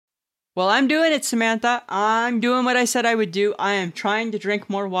Well, I'm doing it, Samantha. I'm doing what I said I would do. I am trying to drink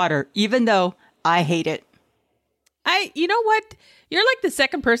more water, even though I hate it. You know what? You're like the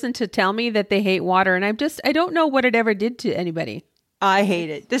second person to tell me that they hate water, and I don't know what it ever did to anybody. I hate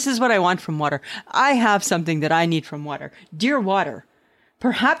it. This is what I want from water. I have something that I need from water. Dear water,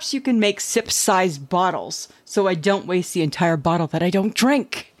 perhaps you can make sip-sized bottles so I don't waste the entire bottle that I don't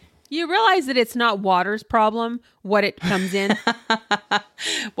drink. You realize that it's not water's problem, what it comes in?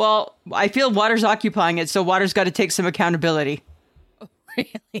 Well, I feel water's occupying it, so water's got to take some accountability. Oh,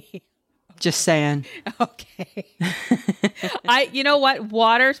 really? Just saying. Okay. You know what?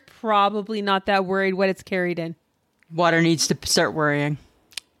 Water's probably not that worried what it's carried in. Water needs to start worrying.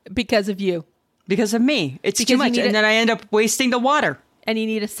 Because of you. Because of me. It's Because too much. And then I end up wasting the water. And you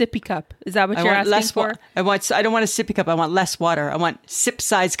need a sippy cup. Is that what you're asking for? I don't want a sippy cup. I want less water. I want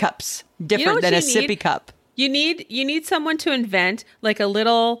sip-sized cups. Different than a sippy cup. You need someone to invent like a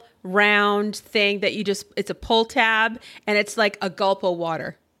little round thing that it's a pull tab and it's like a gulp of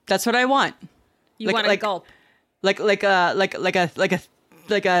water. That's what I want. You want a gulp. Like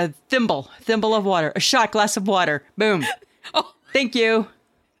a thimble of water, a shot glass of water. Boom. Oh, thank you.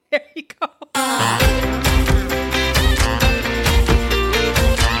 There you go.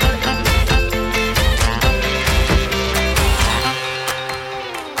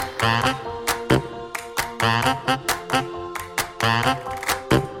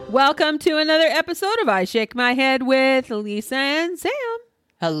 Welcome to another episode of I Shake My Head with Lisa and Sam.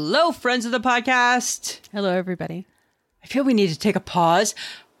 Hello, friends of the podcast. Hello, everybody. I feel we need to take a pause.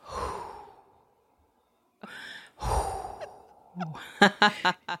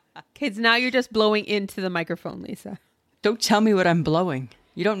 Okay, so now you're just blowing into the microphone, Lisa. Don't tell me what I'm blowing.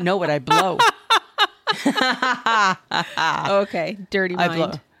 You don't know what I blow. Okay, dirty mind.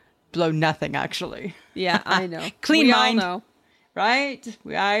 I blow nothing, actually. Yeah, I know. Clean we mind. all know. Right.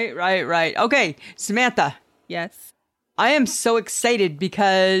 Okay, Samantha. Yes. I am so excited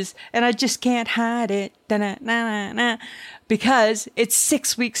because, and I just can't hide it, because it's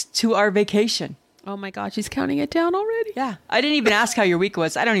 6 weeks to our vacation. Oh my God, she's counting it down already. Yeah. I didn't even ask how your week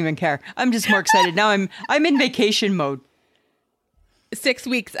was. I don't even care. I'm just more excited. Now I'm in vacation mode. 6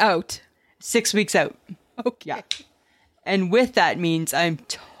 weeks out. 6 weeks out. Okay. Yeah. And with that means I'm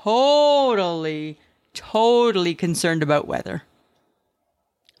totally concerned about weather.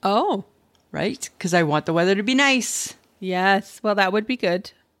 Oh. Right? Because I want the weather to be nice. Yes. Well, that would be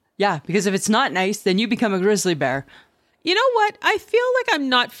good. Yeah, because if it's not nice, then you become a grizzly bear. You know what? I feel like I'm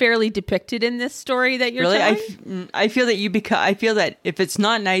not fairly depicted in this story that you're telling. I feel that I feel that if it's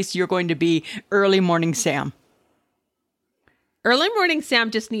not nice, you're going to be early morning Sam. Early morning Sam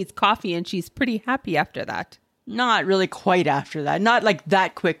just needs coffee and she's pretty happy after that. Not really quite after that. Not like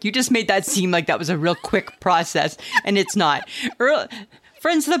that quick. You just made that seem like that was a real quick process, and it's not.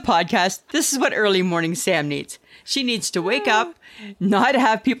 Friends of the podcast, this is what early morning Sam needs. She needs to wake up, not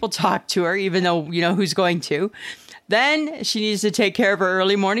have people talk to her, even though you know who's going to. Then she needs to take care of her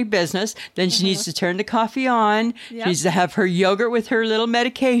early morning business. Then she needs to turn the coffee on. Yep. She needs to have her yogurt with her little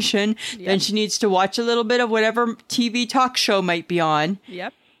medication. Yep. Then she needs to watch a little bit of whatever TV talk show might be on.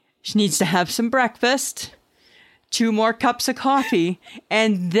 Yep. She needs to have some breakfast. 2 more cups of coffee,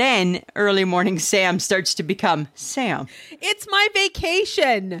 and then early morning Sam starts to become Sam. It's my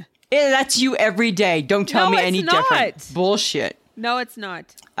vacation. That's you every day. Don't tell me any different. Bullshit. No, it's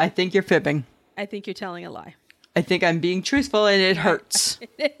not. I think you're fibbing. I think you're telling a lie. I think I'm being truthful, and it hurts.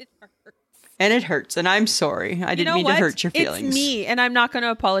 It hurts. And it hurts, and I'm sorry. I didn't mean to hurt your feelings. It's me, and I'm not going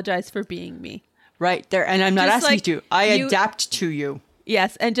to apologize for being me. Right there, and I'm not asking you to. I adapt to you.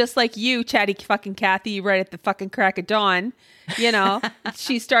 Yes, and just like you, chatty fucking Kathy, right at the fucking crack of dawn, you know,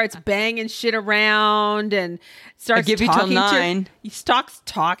 she starts banging shit around and starts you till 9. Starts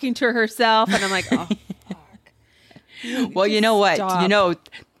talking to herself, and I'm like, oh, fuck. Well, you know what? Stop. You know,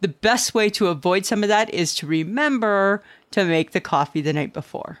 the best way to avoid some of that is to remember to make the coffee the night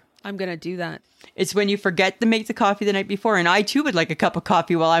before. I'm going to do that. It's when you forget to make the coffee the night before. And I, too, would like a cup of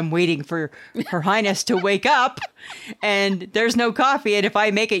coffee while I'm waiting for Her Highness to wake up. And there's no coffee. And if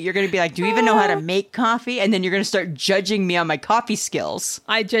I make it, you're going to be like, do you even know how to make coffee? And then you're going to start judging me on my coffee skills.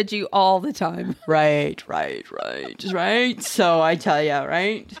 I judge you all the time. Right. So I tell you,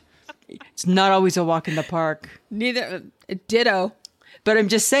 right? It's not always a walk in the park. Neither. Ditto. But I'm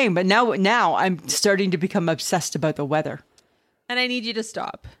just saying, but now I'm starting to become obsessed about the weather. And I need you to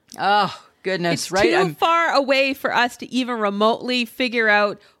stop. Oh, goodness, it's right? Too far away for us to even remotely figure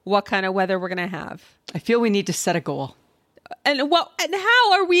out what kind of weather we're going to have. I feel we need to set a goal. And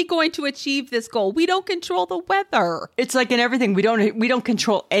how are we going to achieve this goal? We don't control the weather. It's like in everything. We don't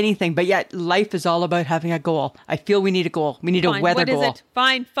control anything, but yet life is all about having a goal. I feel we need a goal. We need a weather goal. What is it?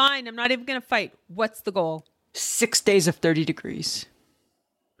 Fine. I'm not even going to fight. What's the goal? 6 days of 30 degrees.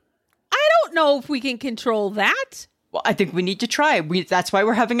 I don't know if we can control that. Well, I think we need to try. That's why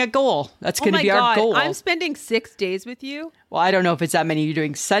we're having a goal. That's going to be our goal. I'm spending 6 days with you. Well, I don't know if it's that many. You're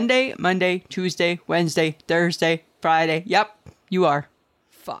doing Sunday, Monday, Tuesday, Wednesday, Thursday, Friday. Yep, you are.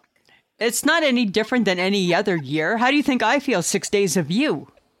 Fuck. It's not any different than any other year. How do you think I feel 6 days of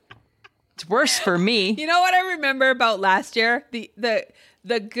you? It's worse for me. You know what I remember about last year?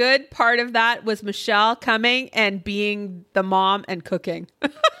 The good part of that was Michelle coming and being the mom and cooking.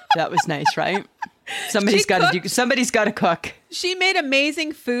 That was nice, right? Somebody's got to cook. She made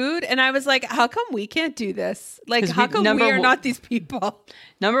amazing food, and I was like, how come we can't do this? Like, how come we are not these people?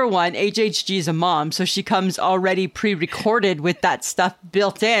 Number one, HHG is a mom, so she comes already pre-recorded with that stuff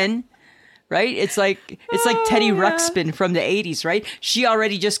built in, right? It's like Teddy Ruxpin from the 80s, right? She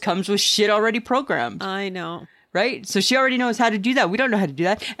already just comes with shit already programmed. I know. Right? So she already knows how to do that. We don't know how to do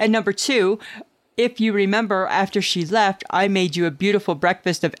that. And number two, if you remember, after she left, I made you a beautiful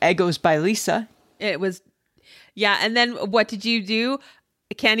breakfast of Eggos by Lisa. It was, yeah. And then what did you do?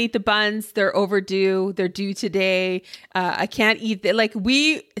 I can't eat the buns. They're overdue. They're due today. I can't eat. Like,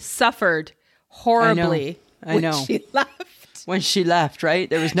 we suffered horribly. I know. When she left. When she left, right?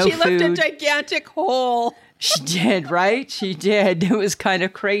 There was no food. She left a gigantic hole. She did, right? She did. It was kind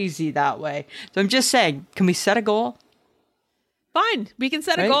of crazy that way. So I'm just saying, can we set a goal? Fine. We can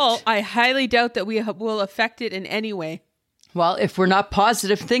set a goal. I highly doubt that we will affect it in any way. Well, if we're not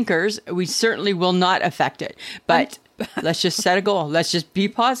positive thinkers, we certainly will not affect it. But let's just set a goal. Let's just be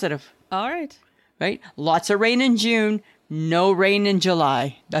positive. All right. Right? Lots of rain in June, no rain in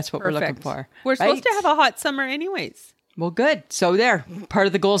July. That's what we're looking for. We're supposed to have a hot summer anyways. Well, good. So there. Part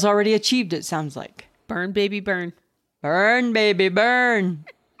of the goal's already achieved, it sounds like. Burn, baby, burn. Burn, baby, burn.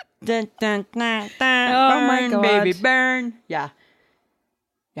 Dun, dun, dun, dun. Oh, my burn, God. baby, burn. Yeah.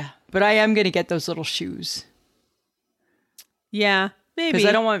 Yeah. But I am going to get those little shoes. Yeah, maybe. Because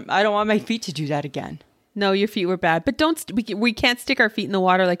I don't want my feet to do that again. No, your feet were bad. But we can't stick our feet in the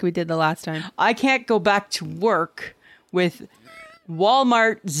water like we did the last time. I can't go back to work with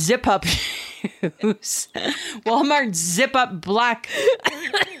Walmart zip up shoes. Walmart zip up black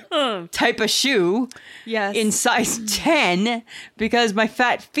type of shoe. Yes. In size 10 because my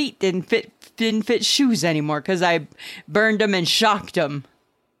fat feet didn't fit shoes anymore because I burned them and shocked them.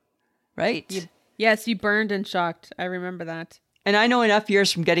 Right? Yes, you burned and shocked. I remember that. And I know enough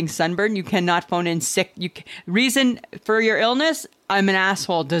years from getting sunburned, you cannot phone in sick. Reason for your illness, I'm an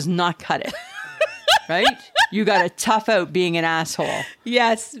asshole, does not cut it. Right? You got to tough out being an asshole.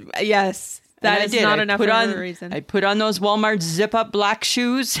 Yes. That is not enough of a reason. I put on those Walmart zip-up black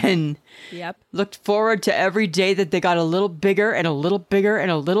shoes and looked forward to every day that they got a little bigger and a little bigger and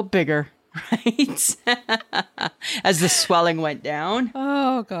a little bigger. Right? As the swelling went down.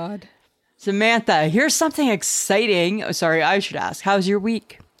 Oh, God. Samantha, here's something exciting. Oh, sorry, I should ask. How's your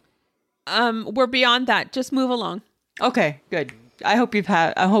week? We're beyond that. Just move along. Okay, good. I hope you're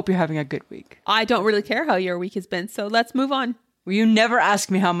having a good week. I don't really care how your week has been, so let's move on. Well, you never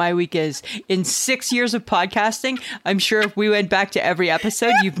ask me how my week is. In 6 years of podcasting, I'm sure if we went back to every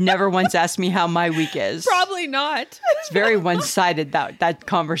episode, you've never once asked me how my week is. Probably not. It's very one-sided, that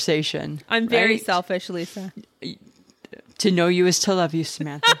conversation. I'm very selfish, Lisa. To know you is to love you,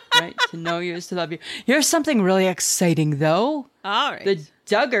 Samantha, right? To know you is to love you. Here's something really exciting, though. All right. The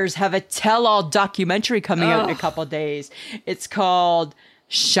Duggars have a tell-all documentary coming out in a couple days. It's called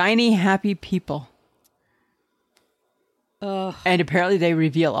Shiny Happy People. And apparently they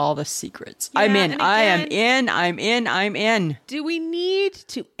reveal all the secrets. Yeah, I'm in. again, I'm in. Do we need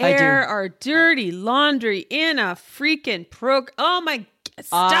to air our dirty laundry in a freaking program? Oh my,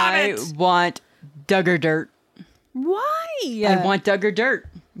 stop it. I want Duggar dirt. Why? I want Duggar dirt.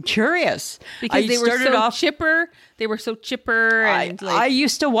 I'm curious. Because they were so chipper. They were so chipper. And I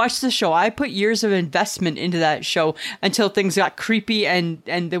used to watch the show. I put years of investment into that show until things got creepy and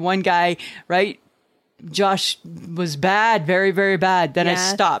the one guy, right? Josh was bad, very, very bad. Then I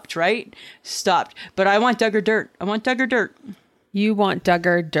stopped, right? Stopped. But I want Duggar dirt. I want Duggar dirt. You want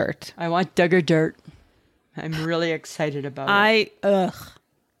Duggar dirt. I want Duggar dirt. I'm really excited about it.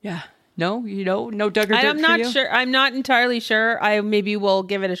 Yeah. No, no Duggar dirt I'm not sure. I'm not entirely sure. I maybe will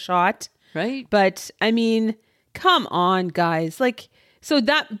give it a shot. Right. But I mean, come on, guys. Like, so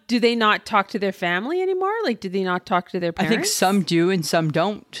do they not talk to their family anymore? Like, do they not talk to their parents? I think some do and some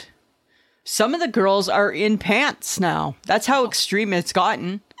don't. Some of the girls are in pants now. That's how extreme it's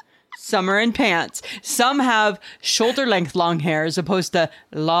gotten. Some are in pants. Some have shoulder length long hair as opposed to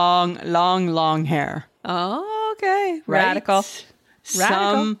long hair. Oh, okay. Right? Radical.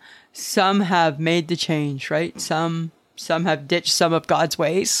 Some have made the change, right? Some have ditched some of God's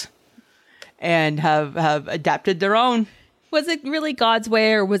ways and have adapted their own. Was it really God's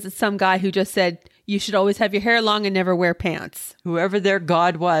way, or was it some guy who just said you should always have your hair long and never wear pants? Whoever their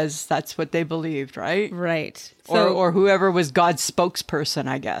God was, that's what they believed, right? Right. Or whoever was God's spokesperson,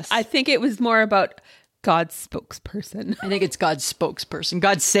 I guess. I think it was more about God's spokesperson. I think it's God's spokesperson,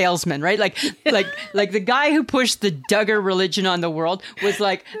 God's salesman, right? Like the guy who pushed the Duggar religion on the world was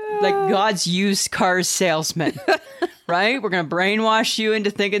like God's used car salesman, right? We're going to brainwash you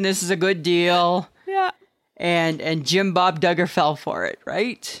into thinking this is a good deal. Yeah. And Jim Bob Duggar fell for it,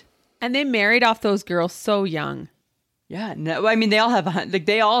 right? And they married off those girls so young. Yeah, no, I mean they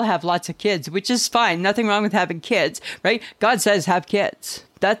all have lots of kids, which is fine. Nothing wrong with having kids, right? God says have kids.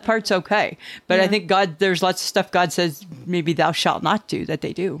 That part's okay. But I think there's lots of stuff God says maybe thou shalt not do that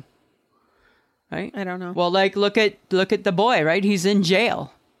they do. Right? I don't know. Well, like look at the boy, right? He's in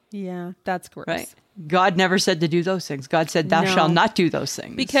jail. Yeah, that's gross. Right? God never said to do those things. God said thou shalt not do those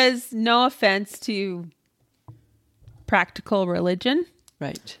things. Because no offense to practical religion,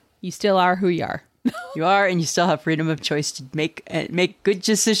 right. You still are who you are. You are, and you still have freedom of choice to make good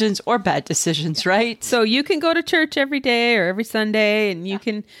decisions or bad decisions, right? So you can go to church every day or every Sunday, and you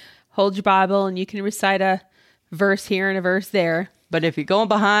can hold your Bible, and you can recite a verse here and a verse there. But if you're going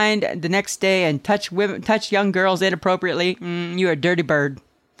behind the next day and touch young girls inappropriately, you're a dirty bird,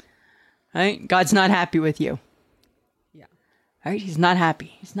 right? God's not happy with you. Yeah, right? He's not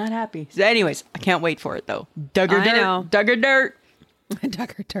happy. He's not happy. So anyways, I can't wait for it though. Duggar dirt. Duggar dirt. Okay.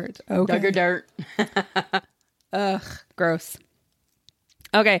 Duggar dirt. Ugh, gross.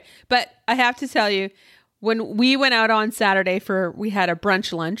 Okay, but I have to tell you, when we went out on Saturday we had a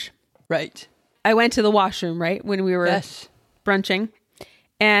brunch lunch. Right. I went to the washroom, right, when we were brunching.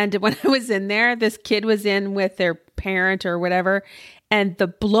 And when I was in there, this kid was in with their parent or whatever. And the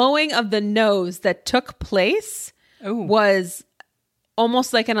blowing of the nose that took place was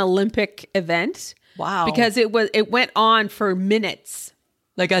almost like an Olympic event. Wow. Because it went on for minutes.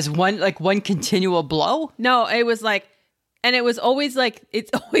 Like as one continual blow? No, it was like, and it was always like, it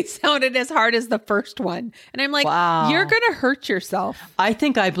always sounded as hard as the first one. And I'm like, wow. You're going to hurt yourself. I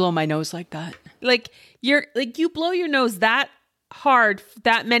think I blow my nose like that. You blow your nose that hard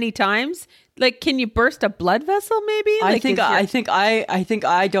that many times. Like, can you burst a blood vessel maybe? I think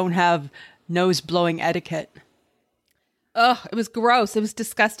I don't have nose blowing etiquette. Ugh, it was gross. It was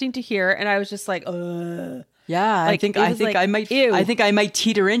disgusting to hear, and I was just like, ugh. Yeah, I think I might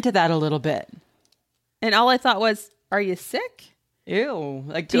teeter into that a little bit. And all I thought was, are you sick? Ew.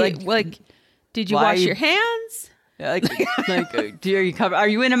 Did you wash your hands? Are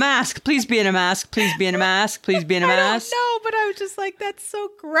you in a mask? Please be in a mask. Please be in a mask. Please be in a mask. I don't know, but I was just like, that's so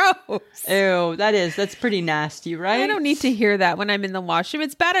gross. Ew, that's pretty nasty, right? I don't need to hear that when I'm in the washroom.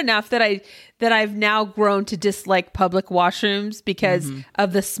 It's bad enough that I've now grown to dislike public washrooms because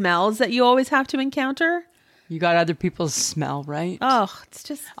of the smells that you always have to encounter. You got other people's smell, right? Oh, it's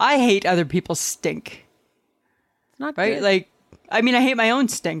just... I hate other people's stink. It's not right? good. I hate my own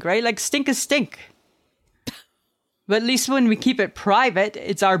stink, right? Like, stink is stink. But at least when we keep it private,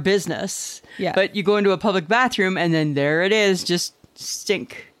 it's our business. Yeah. But you go into a public bathroom and then there it is, just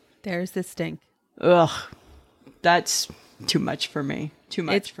stink. There's the stink. Ugh. That's too much for me.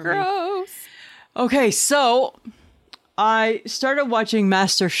 It's gross. Okay, so I started watching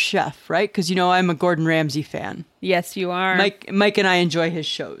MasterChef, right? Because, I'm a Gordon Ramsay fan. Yes, you are. Mike and I enjoy his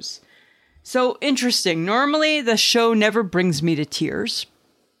shows. So interesting. Normally, the show never brings me to tears.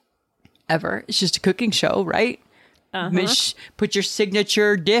 Ever. It's just a cooking show, right? Put your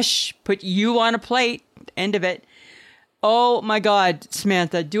signature dish, put you on a plate, end of it. Oh my God,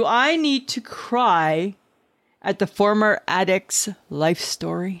 Samantha, do I need to cry at the former addict's life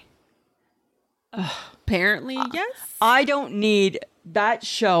story? Apparently, yes. I don't need that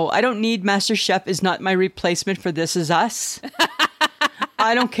show. I don't need MasterChef is not my replacement for This Is Us.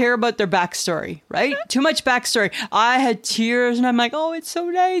 I don't care about their backstory, right? Too much backstory. I had tears and I'm like, oh, it's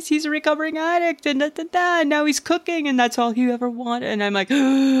so nice. He's a recovering addict and and now he's cooking and that's all he ever wanted. And I'm like,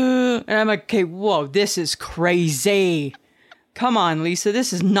 okay, whoa, this is crazy. Come on, Lisa.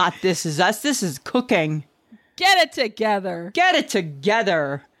 This is not This Is Us. This is cooking. Get it together. Get it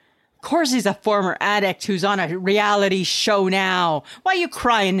together. Of course he's a former addict who's on a reality show now. Why are you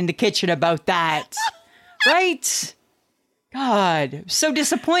crying in the kitchen about that? Right? God, I'm so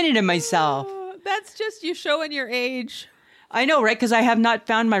disappointed in myself. That's just you showing your age. I know, right? Because I have not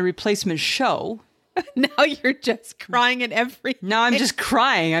found my replacement show. Now you're just crying at everything. Now I'm just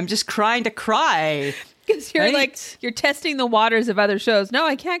crying. I'm just crying to cry. Because you're Right? like, you're testing the waters of other shows. No,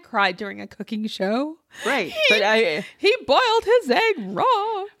 I can't cry during a cooking show. Right. He boiled his egg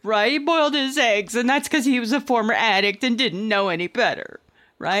raw. Right, he boiled his eggs, and that's because he was a former addict and didn't know any better.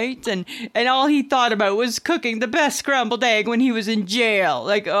 Right? And all he thought about was cooking the best scrambled egg when he was in jail.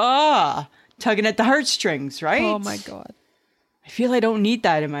 Like, tugging at the heartstrings, right? Oh my God. I feel I don't need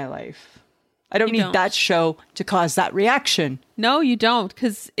that in my life. I don't need that show to cause that reaction. No, you don't,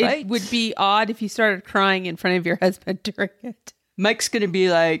 because it Right? would be odd if you started crying in front of your husband during it. Mike's going to be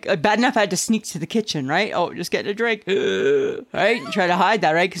like, bad enough I had to sneak to the kitchen, right? Oh, just getting a drink. Right? Try to hide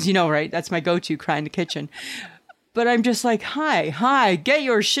that, right? Because you know, right? That's my go-to, cry in the kitchen. But I'm just like, hi, get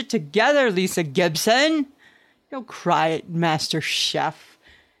your shit together, Lisa Gibson. Don't cry at Master Chef.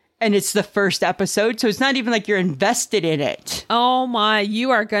 And it's the first episode, so it's not even like you're invested in it. Oh my, you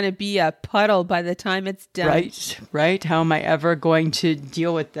are going to be a puddle by the time it's done. Right. How am I ever going to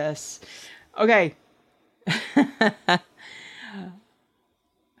deal with this? Okay.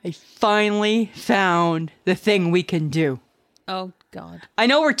 I finally found the thing we can do. Oh God. I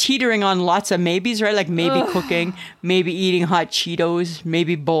know we're teetering on lots of maybes, right? Like maybe cooking, maybe eating hot Cheetos,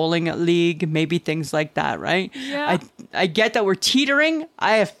 maybe bowling at league, maybe things like that, right? Yeah. I get that we're teetering.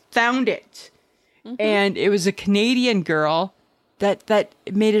 I have found it. Mm-hmm. And it was a Canadian girl that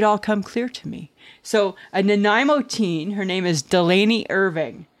made it all come clear to me. So a Nanaimo teen, her name is Delaney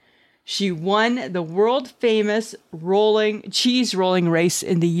Irving. She won the world famous cheese rolling race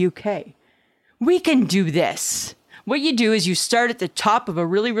in the UK. We can do this. What you do is you start at the top of a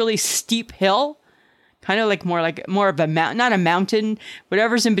really, really steep hill, kind of like more of a mountain, not a mountain,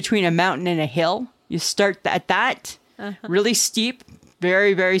 whatever's in between a mountain and a hill. You start at that, really steep,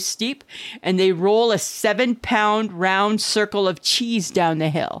 very, very steep, and they roll a 7-pound round circle of cheese down the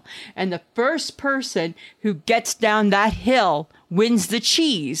hill. And the first person who gets down that hill wins the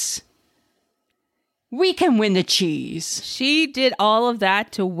cheese. We can win the cheese. She did all of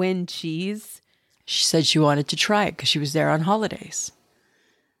that to win cheese. She said she wanted to try it because she was there on holidays.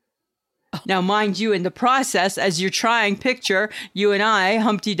 Now, mind you, in the process, as you're trying, picture you and I,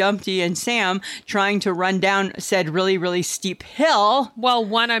 Humpty Dumpty and Sam, trying to run down said really, really steep hill. Well,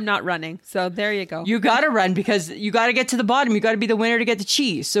 one, I'm not running. So there you go. You got to run because you got to get to the bottom. You got to be the winner to get the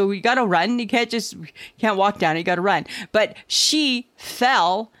cheese. So you got to run. You can't walk down it. You got to run. But she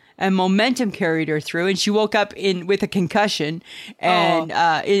fell and momentum carried her through, and she woke up with a concussion and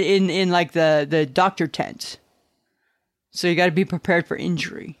in like the doctor tent. So you got to be prepared for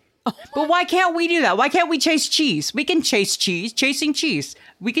injury. But why can't we do that? Why can't we chase cheese? We can chase cheese, chasing cheese.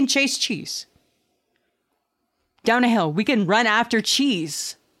 We can chase cheese. Down a hill, we can run after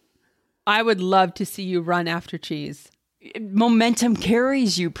cheese. I would love to see you run after cheese. Momentum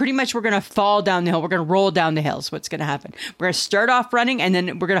carries you. Pretty much we're going to fall down the hill. We're going to roll down the hill is what's going to happen. We're going to start off running and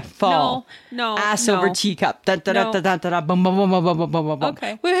then we're going to fall. No. Ass over teacup. Boom, boom, boom, boom, boom, boom, boom, boom.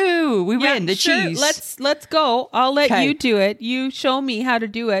 Okay. Woohoo. We win the cheese. Let's go. I'll let you do it. You show me how to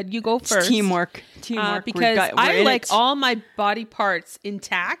do it. You go first. It's teamwork. Because I like all my body parts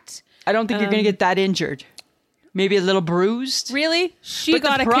intact. I don't think you're going to get that injured. Maybe a little bruised. Really? She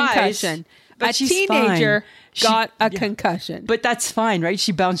got a concussion. A teenager got a concussion. But that's fine, right?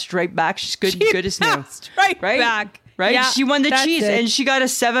 She bounced right back. She's good as new. Bounced right back. Right? Yeah, she won the cheese and she got a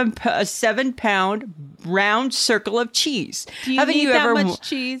 7-pound round circle of cheese. Do you need that much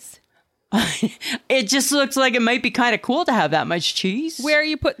cheese? It just looks like it might be kind of cool to have that much cheese. Where are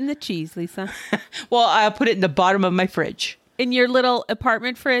you putting the cheese, Lisa? Well, I'll put it in the bottom of my fridge. In your little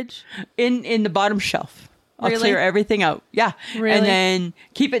apartment fridge? In the bottom shelf. I'll Really? clear everything out. Yeah. Really? And then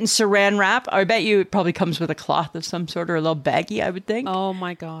keep it in saran wrap. I bet you it probably comes with a cloth of some sort or a little baggie, I would think. Oh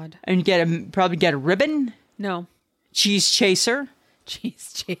my God. And probably get a ribbon. No. Cheese chaser.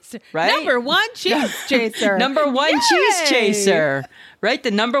 Cheese chaser. Right? Number one cheese chaser. Number one Yay! cheese chaser. Right?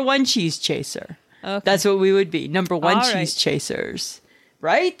 The number one cheese chaser. Okay. That's what we would be. Number one All cheese right. chasers.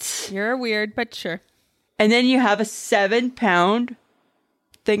 Right? You're weird, but sure. And then you have a 7-pound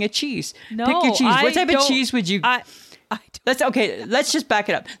thing of cheese. No, Pick your cheese. What I type of don't- cheese would you... I Let's just back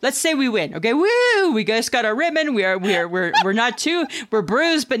it up. Let's say we win. Okay, woo! We just got our ribbon. We're not too. We're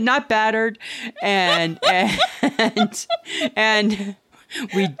bruised but not battered, and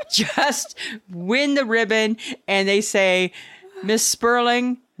we just win the ribbon. And they say, Miss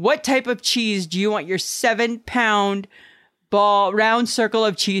Sperling, what type of cheese do you want your 7-pound round circle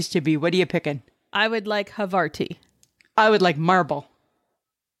of cheese to be? What are you picking? I would like Havarti. I would like marble.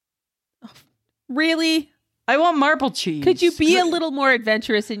 Really? I want marble cheese. Could you be a little more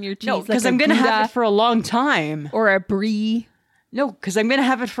adventurous in your cheese? No, because like I'm going to have Gouda it for a long time. or a brie. No, because I'm going to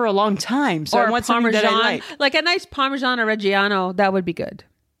have it for a long time. So or I want something that I like a nice Parmigiano Reggiano. That would be good.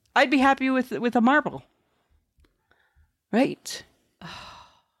 I'd be happy with a marble. Right?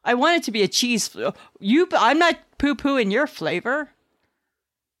 I want it to be a cheese. I'm not poo-pooing your flavor.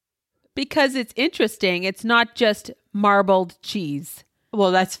 Because it's interesting. It's not just marbled cheese.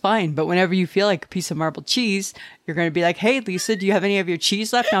 Well, that's fine. But whenever you feel like a piece of marbled cheese, you're going to be like, hey, Lisa, do you have any of your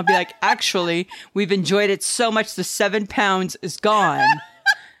cheese left? And I'll be like, actually, we've enjoyed it so much the 7 pounds is gone.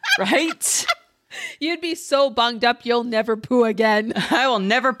 Right? You'd be so bunged up you'll never poo again. I will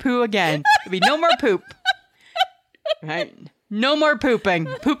never poo again. There'll be no more poop. Right? No more pooping.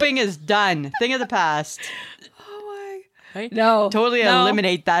 Pooping is done. Thing of the past. Oh my. Right? No. Totally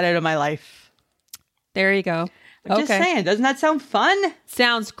eliminate that out of my life. There you go. I'm just saying, doesn't that sound fun?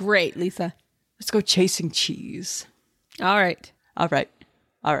 Sounds great, Lisa. Let's go chasing cheese. All right. All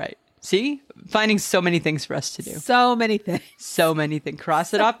right. See? Finding so many things for us to do. So many things. So many things.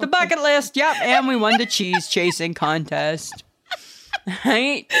 Cross it off the bucket list. Yep. And we won the cheese chasing contest.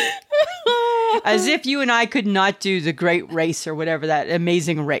 Right? As if you and I could not do the great race or whatever, that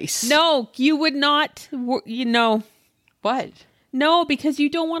amazing race. No, you would not. What? No, because you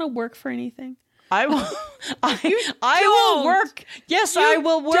don't want to work for anything. I will. I will work. Yes, I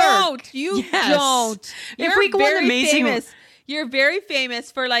will work. You don't. If we go on amazing, famous. You're very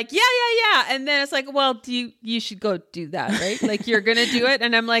famous for like, yeah. And then it's like, well, you should go do that, right? Like you're going to do it.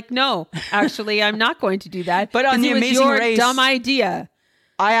 And I'm like, no, actually, I'm not going to do that. But on the Amazing Race, dumb idea.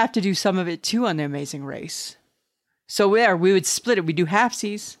 I have to do some of it too on the Amazing Race. So we would split it. We do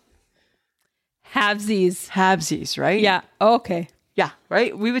halfsies. Halvesies, right? Yeah. Okay. Yeah,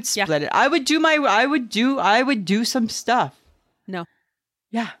 right? We would split it. I would do some stuff. No.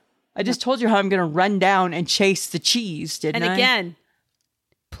 Yeah. I just told you how I'm going to run down and chase the cheese, didn't I? And again,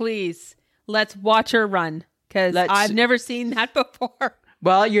 please, let's watch her run, because I've never seen that before.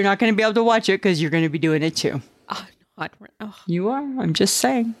 Well, you're not going to be able to watch it because you're going to be doing it too. Oh. You are? I'm just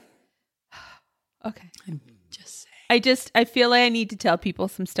saying. Okay. I'm just saying. I feel like I need to tell people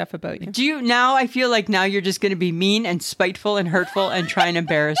some stuff about you. I feel like now you're just going to be mean and spiteful and hurtful and try and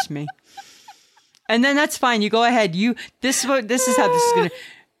embarrass me. And then that's fine. You go ahead. This is how this is going to...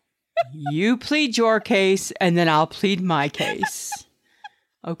 You plead your case, and then I'll plead my case.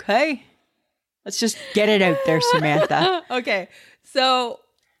 Okay? Let's just get it out there, Samantha. Okay. So,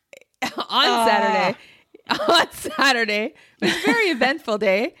 on Saturday, it was a very eventful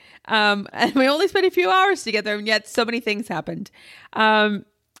day. And we only spent a few hours together, and yet so many things happened.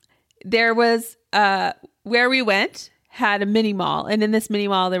 There was, where we went, had a mini mall. And in this mini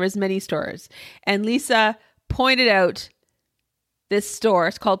mall, there was many stores. And Lisa pointed out this store.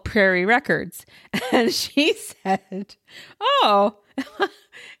 It's called Prairie Records. And she said, oh,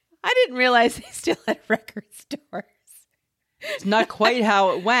 I didn't realize they still had record stores. It's not quite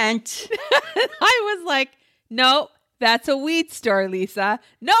how it went. I was like, no, that's a weed store, Lisa.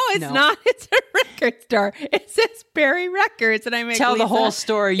 No, it's not. It's a record store. It says Prairie Records. And I'm like, tell Lisa, the whole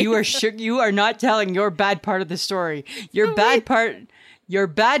story. You are not telling your bad part of the story. Your bad part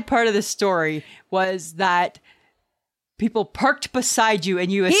of the story was that people parked beside you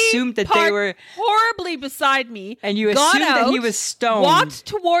and you assumed that they were horribly beside me. And you assumed that he was stoned. Walked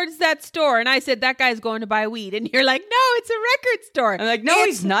towards that store. And I said, that guy's going to buy weed. And you're like, no, it's a record store. I'm like, no,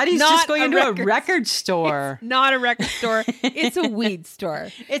 he's not. He's just going into a record store. It's not a record store. It's a weed store.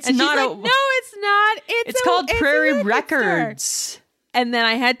 It's and not. She's like, no, it's not. It's called Prairie Records. Store. And then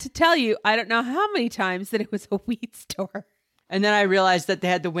I had to tell you, I don't know how many times that it was a weed store. And then I realized that they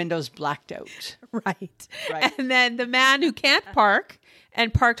had the windows blacked out. Right. And then the man who can't park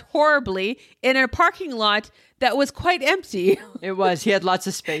and parked horribly in a parking lot that was quite empty. It was. He had lots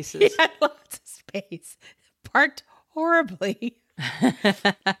of spaces. He had lots of space. Parked horribly.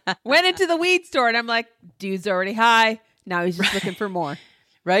 Went into the weed store and I'm like, dude's already high. Now he's just looking for more.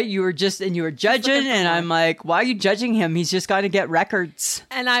 Right? You were judging and I'm like, why are you judging him? He's just got to get records.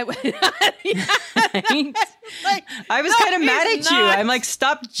 And I went, right? Like, I was kind of mad at you. I'm like,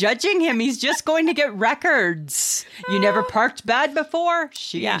 stop judging him. He's just going to get records. You never parked bad before?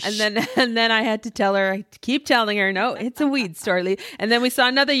 Sheesh. Yeah. And then I had to tell her, keep telling her, no, it's a weed store. And then we saw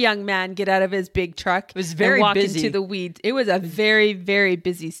another young man get out of his big truck. It was very and walk busy. into the weed. It was a very, very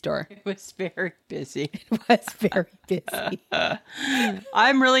busy store. It was very busy. It was very busy.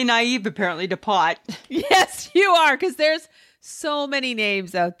 I'm really naive, apparently, to pot. Yes, you are, because there's so many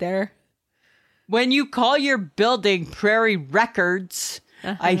names out there. When you call your building Prairie Records,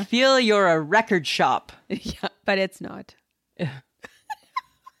 I feel you're a record shop. Yeah, but it's not.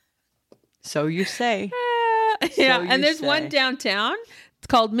 So you say. And there's one downtown. It's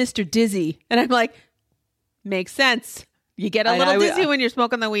called Mr. Dizzy. And I'm like, makes sense. You get a little dizzy when you're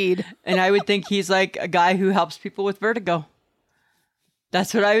smoking the weed. And I would think he's like a guy who helps people with vertigo.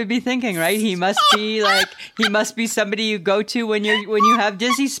 That's what I would be thinking, right? He must be somebody you go to when you have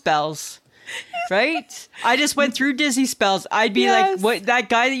dizzy spells. Right? I just went through dizzy spells. I'd be like, what, that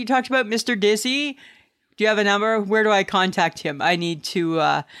guy that you talked about, Mr. Dizzy? Do you have a number? Where do I contact him? I need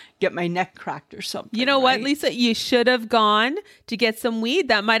to get my neck cracked or something. You know what, Lisa? You should have gone to get some weed.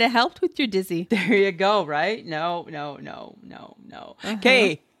 That might have helped with your dizzy. There you go, right? No.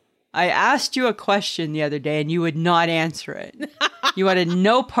 Okay. I asked you a question the other day and you would not answer it. You wanted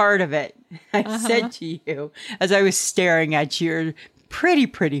no part of it. I said to you, as I was staring at your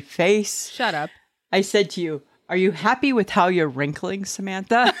pretty face. Shut up. I said to you, are you happy with how you're wrinkling,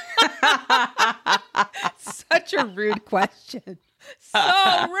 Samantha? Such a rude question. So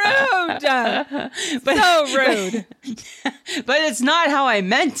rude. So rude. But it's not how I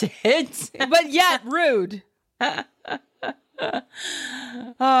meant it. But yet rude.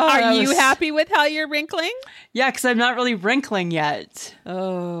 Are you happy with how you're wrinkling? Yeah, because I'm not really wrinkling yet.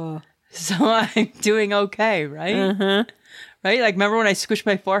 Oh. So I'm doing okay, right? Uh-huh. Right? Like, remember when I squished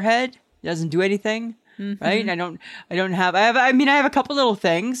my forehead? It doesn't do anything, right? I have a couple little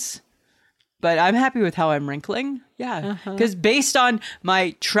things, but I'm happy with how I'm wrinkling. Yeah. Because based on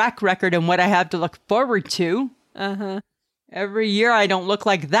my track record and what I have to look forward to, every year I don't look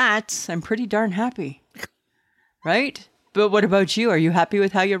like that, I'm pretty darn happy. Right? But what about you? Are you happy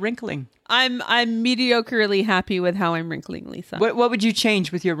with how you're wrinkling? I'm mediocrely happy with how I'm wrinkling, Lisa. What would you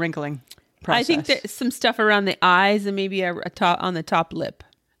change with your wrinkling process? I think there's some stuff around the eyes and maybe a top on the top lip.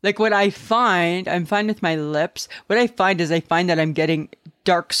 Like what I find, I'm fine with my lips. What I find that I'm getting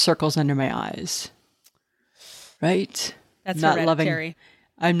dark circles under my eyes. Right? That's hereditary.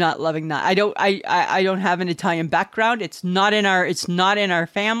 I'm not loving that. I don't have an Italian background. It's not in our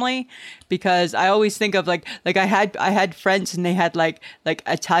family, because I always think of like I had friends and they had like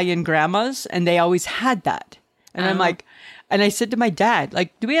Italian grandmas and they always had that. And I'm like, and I said to my dad,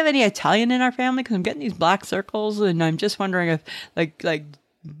 like, do we have any Italian in our family? Because I'm getting these black circles and I'm just wondering if like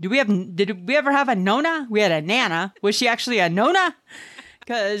did we ever have a nonna? We had a nana. Was she actually a nonna?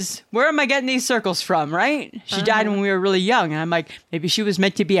 Because where am I getting these circles from, right? She died when we were really young. And I'm like, maybe she was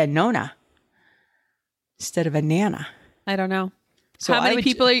meant to be a nonna instead of a nana. I don't know. So how many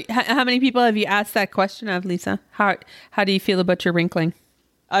people have you asked that question of, Lisa? How do you feel about your wrinkling?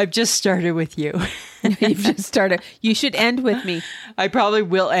 I've just started with you. You've just started. You should end with me. I probably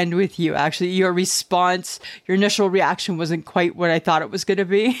will end with you. Actually, your initial reaction wasn't quite what I thought it was going to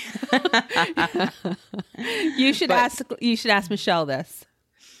be. You should ask Michelle this.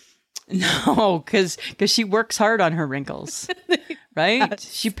 No, because she works hard on her wrinkles, right? Yes.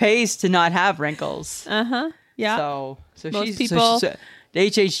 She pays to not have wrinkles. Yeah. So the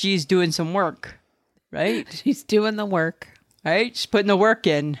HHG is doing some work, right? She's doing the work. Right? She's putting the work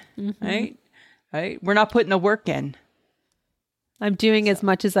in, right? Right? We're not putting the work in. I'm doing as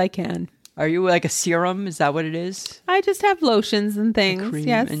much as I can. Are you like a serum? Is that what it is? I just have lotions and things. Cream,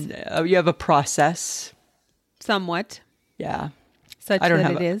 yes. And you have a process. Somewhat. Yeah.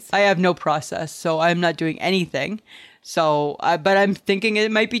 I have no process, so I'm not doing anything. So, but I'm thinking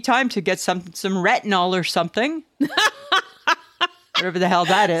it might be time to get some retinol or something. Whatever the hell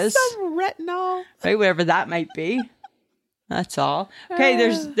that is. Some retinol. Right? Whatever that might be. That's all. Okay,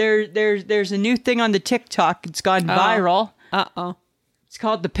 there's a new thing on the TikTok. It's gone viral. Uh-oh. It's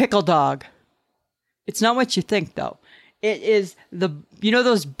called the pickle dog. It's not what you think, though. It is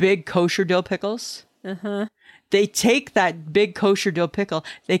those big kosher dill pickles? They take that big kosher dill pickle,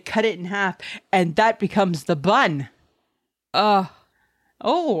 they cut it in half, and that becomes the bun.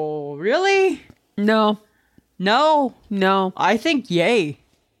 Oh, really? No. I think yay.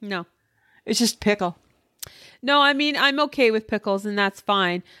 No. It's just pickle. No, I mean, I'm okay with pickles and that's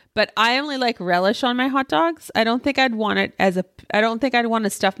fine, but I only like relish on my hot dogs. I don't think I'd want to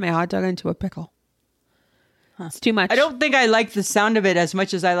stuff my hot dog into a pickle. It's too much. I don't think I like the sound of it as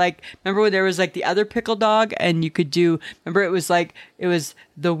much as I like. Remember when there was like the other pickle dog and you could remember it was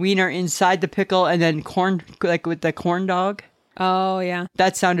the wiener inside the pickle and then corn, like with the corn dog. Oh yeah.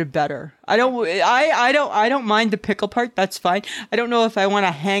 That sounded better. I don't mind the pickle part. That's fine. I don't know if I want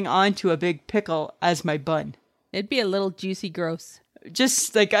to hang on to a big pickle as my bun. It'd be a little juicy gross.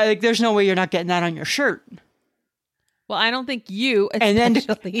 Just like there's no way you're not getting that on your shirt. Well, I don't think you,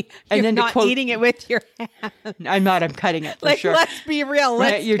 especially, you're not eating it with your hand. I'm not. I'm cutting it for sure. Let's be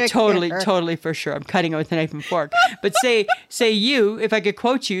realistic. Right? You're totally for sure. I'm cutting it with a knife and fork. But say you, if I could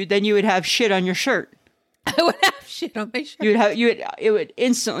quote you, then you would have shit on your shirt. I would have shit on my shirt. It would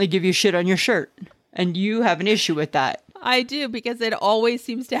instantly give you shit on your shirt, and you have an issue with that. I do, because it always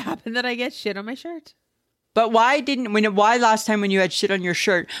seems to happen that I get shit on my shirt. But why last time when you had shit on your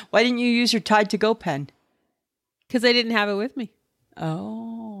shirt, why didn't you use your Tide to Go pen? Because I didn't have it with me.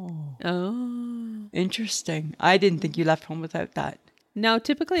 Oh. Oh. Interesting. I didn't think you left home without that. No,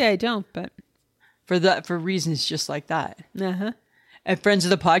 typically I don't, but for reasons just like that. Uh-huh. And friends of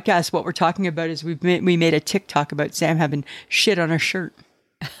the podcast, what we're talking about is we made a TikTok about Sam having shit on her shirt.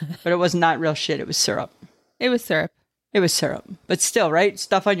 But it was not real shit, it was syrup. It was syrup. It was syrup. But still, right?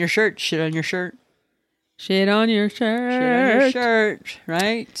 Stuff on your shirt, shit on your shirt. Shit on your shirt. Shit on your shirt,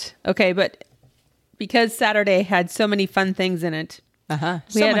 right? Okay, but because Saturday had so many fun things in it.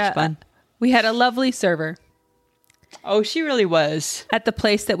 So much fun. We had a lovely server. Oh, she really was. At the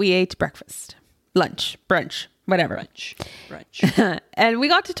place that we ate breakfast, lunch, brunch, whatever. Brunch. And we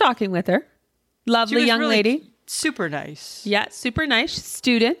got to talking with her. Lovely young really lady. Super nice. Yeah, super nice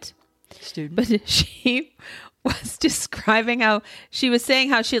student. But she was describing how she was saying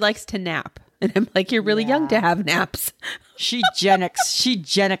how she likes to nap. And I'm like, you're really young to have naps. She Gen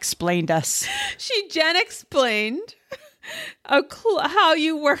explained us. She Gen explained how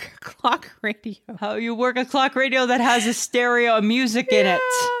you work a clock radio. How you work a clock radio that has a stereo of music in it.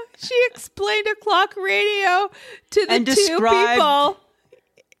 She explained a clock radio to the two people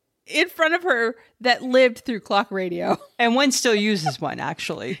in front of her that lived through clock radio. And one still uses one,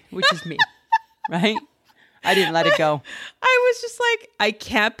 actually, which is me. Right? I didn't let it go. I was just like, I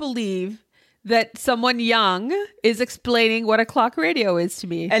can't believe that someone young is explaining what a clock radio is to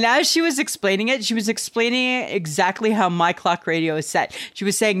me. And as she was explaining it, she was explaining exactly how my clock radio is set. She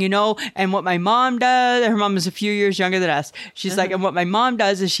was saying, and what my mom does, her mom is a few years younger than us. She's like, and what my mom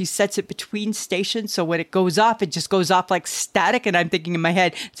does is she sets it between stations. So when it goes off, it just goes off like static. And I'm thinking in my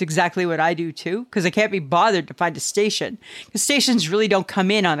head, it's exactly what I do too. Because I can't be bothered to find a station. Because stations really don't come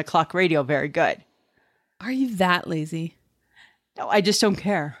in on a clock radio very good. Are you that lazy? No, I just don't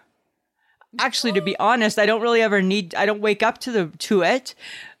care. Actually, to be honest, I don't really ever I don't wake up to it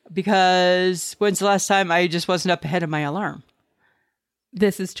because when's the last time I just wasn't up ahead of my alarm?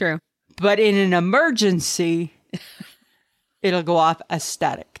 This is true. But in an emergency, it'll go off as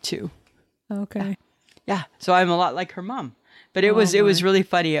static too. Okay. Yeah. So I'm a lot like her mom. But it was really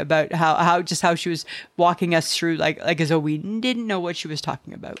funny about how she was walking us through like as though we didn't know what she was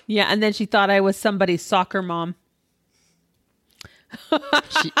talking about. Yeah, and then she thought I was somebody's soccer mom.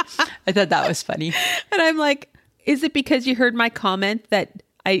 I thought that was funny. And I'm like, is it because you heard my comment that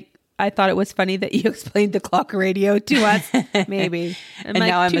I thought it was funny that you explained the clock radio to us? Maybe. And like,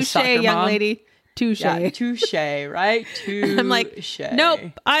 now I'm a soccer young mom. Lady. Touche. Yeah, touche, right? Touche. I'm like, nope,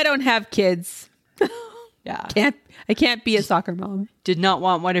 I don't have kids. Yeah. I can't be a soccer mom. Did not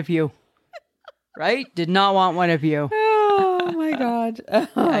want one of you. Right? Did not want one of you. Oh my God.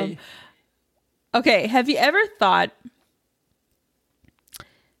 Okay. Have you ever thought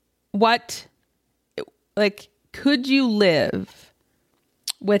could you live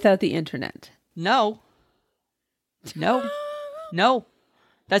without the internet? No.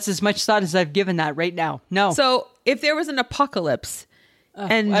 That's as much thought as I've given that right now. No. So if there was an apocalypse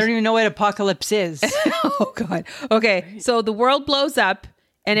and I don't even know what apocalypse is. Oh God. Okay. So the world blows up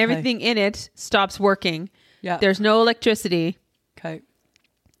and everything in it stops working. Yeah. There's no electricity. Okay.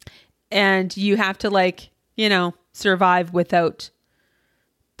 And you have to survive without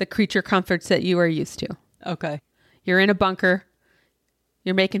the creature comforts that you are used to. Okay. You're in a bunker.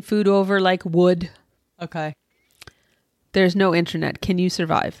 You're making food over like wood. Okay. There's no internet. Can you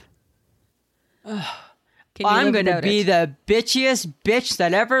survive? I'm going to be the bitchiest bitch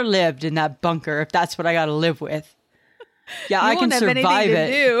that ever lived in that bunker if that's what I got to live with. Yeah, I can survive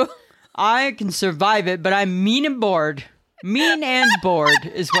it. I can survive it, but I'm mean and bored. Mean and bored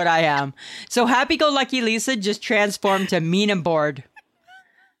is what I am. So happy-go-lucky Lisa just transformed to mean and bored.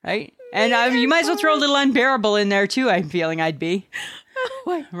 Right? And you might as well throw a little unbearable in there too, I'm feeling I'd be. Oh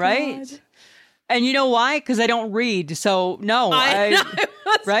my right? God. And you know why? Because I don't read. So no,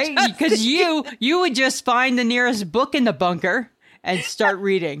 right? Because you would just find the nearest book in the bunker and start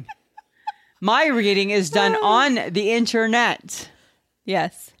reading. My reading is done on the internet.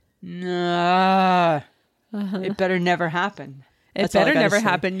 Yes. It better never happen. It better never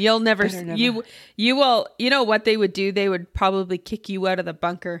happen. You'll never. You will. You know what they would do? They would probably kick you out of the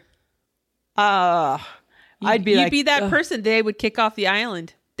bunker. I'd be You'd be that person. They would kick off the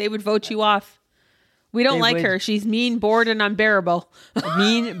island. They would vote you off. We don't like her. She's mean, bored, and unbearable.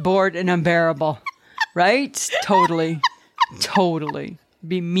 Mean, bored, and unbearable. Right? Totally.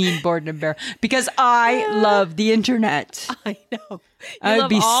 Be mean, bored, and unbearable. Because I love the internet. I know. I would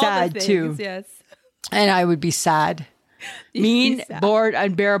be sad too. Yes. And I would be sad. Mean, bored,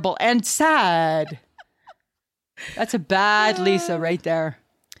 unbearable, and sad. That's a bad Lisa right there.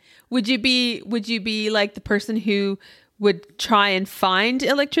 Would you be like the person who would try and find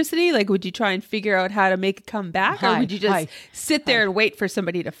electricity? Like, would you try and figure out how to make it come back? Or would you just sit there and wait for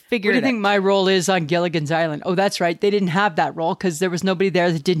somebody to figure it out? What do you think my role is on Gilligan's Island? Oh, that's right. They didn't have that role because there was nobody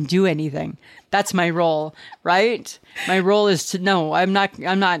there that didn't do anything. That's my role, right? My role is to, no, I'm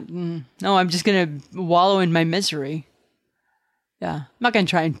just going to wallow in my misery. Yeah. I'm not going to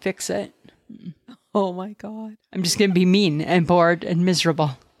try and fix it. Oh my God. I'm just going to be mean and bored and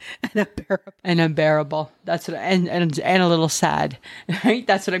miserable. And unbearable. That's what, and a little sad, right?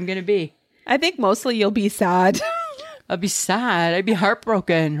 That's what I'm going to be. I think mostly you'll be sad. I'll be sad. I'd be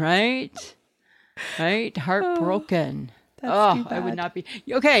heartbroken, right? Right? Heartbroken. That's too bad. I would not be.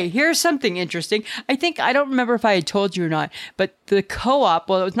 Okay, here's something interesting. I don't remember if I had told you or not, but the co-op,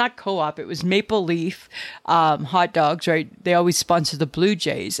 well, it was not co-op, it was Maple Leaf hot dogs, right? They always sponsor the Blue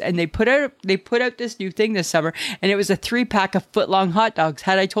Jays, and they put out this new thing this summer, and it was a 3-pack of foot-long hot dogs.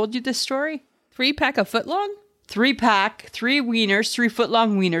 Had I told you this story? 3-pack of foot-long? 3-pack, 3 wieners, 3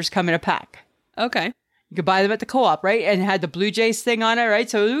 foot-long wieners come in a pack. Okay. You could buy them at the co-op, right? And it had the Blue Jays thing on it, right?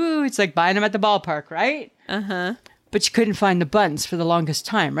 So, it's like buying them at the ballpark, right? Uh-huh. But you couldn't find the buns for the longest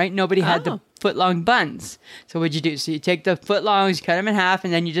time, right? Nobody had the foot-long buns. So what'd you do? So you take the foot-longs, cut them in half,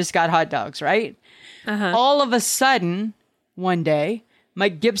 and then you just got hot dogs, right? Uh-huh. All of a sudden, one day,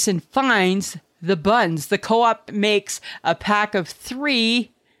 Mike Gibson finds the buns. The co-op makes a pack of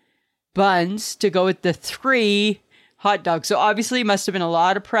 3 buns to go with the 3 hot dogs. So obviously it must have been a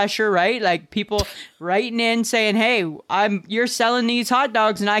lot of pressure, right? Like people writing in saying, hey, you're selling these hot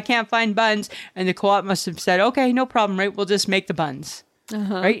dogs and I can't find buns. And the co-op must have said, okay, no problem, right? We'll just make the buns,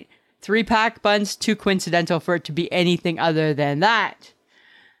 right? 3-pack buns, too coincidental for it to be anything other than that.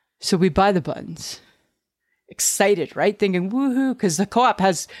 So we buy the buns. Excited, right? Thinking, woohoo, because the co-op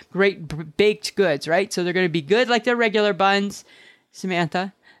has great baked goods, right? So they're going to be good like their regular buns.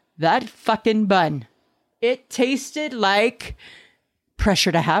 Samantha, that fucking bun, it tasted like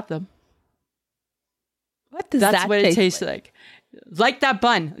pressure to have them. What does that taste like? That's what it tastes like. Like that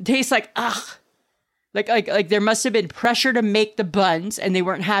bun. It tastes like, ugh. Like there must have been pressure to make the buns and they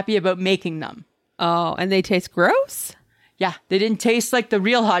weren't happy about making them. Oh, and they taste gross? Yeah, they didn't taste like the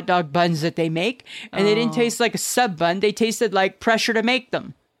real hot dog buns that they make. And they didn't taste like a sub bun. They tasted like pressure to make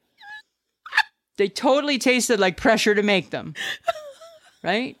them. They totally tasted like pressure to make them.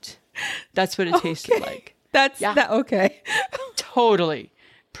 Right? That's what it tasted like. Okay. Totally.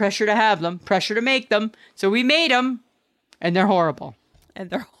 Pressure to have them, pressure to make them. So we made them, and they're horrible.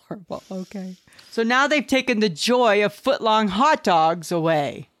 Okay. So now they've taken the joy of foot-long hot dogs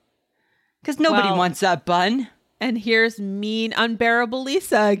away. Because nobody wants that bun. And here's mean, unbearable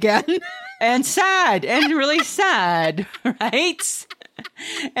Lisa again. And sad, and really sad, right?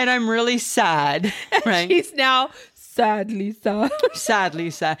 And I'm really sad, right? She's now sad Lisa. Sad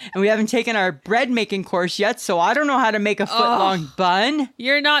Lisa. And we haven't taken our bread making course yet, so I don't know how to make a foot-long bun.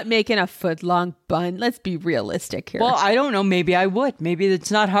 You're not making a foot-long bun. Let's be realistic here. Well, I don't know. Maybe I would. Maybe it's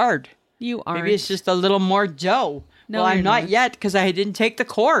not hard. You aren't. Maybe it's just a little more dough. No, I'm not yet because I didn't take the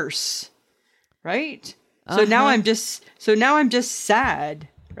course. Right? So now I'm just sad.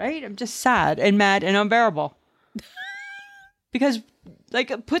 Right? I'm just sad and mad and unbearable. Because,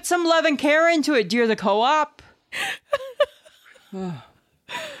 like, put some love and care into it, dear the co-op.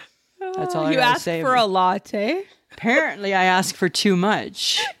 That's all I gotta say. You asked for a latte. Apparently, I ask for too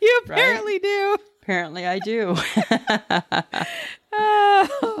much. You apparently do. Apparently, I do.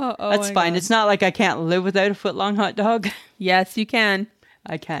 That's fine. God. It's not like I can't live without a foot-long hot dog. Yes, you can.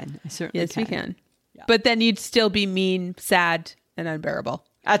 I can. I certainly can. Yes, you can. Yeah. But then you'd still be mean, sad, and unbearable.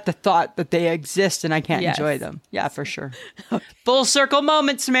 At the thought that they exist and I can't enjoy them. Yeah, for sure. Okay. Full circle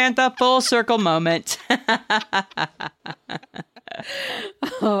moment, Samantha. Full circle moment.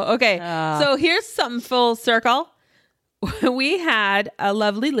 Okay. So here's something full circle. We had a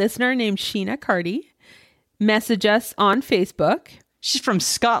lovely listener named Sheena Carty message us on Facebook. She's from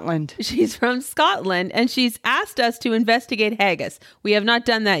Scotland. And she's asked us to investigate haggis. We have not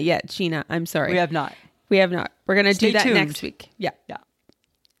done that yet, Sheena. I'm sorry. We have not. We're going to do that tuned. next week. Yeah.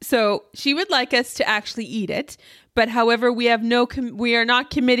 So she would like us to actually eat it, but however, we are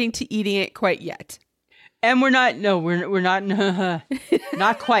not committing to eating it quite yet. And we're not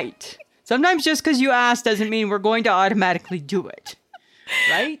not quite. Sometimes just because you ask doesn't mean we're going to automatically do it.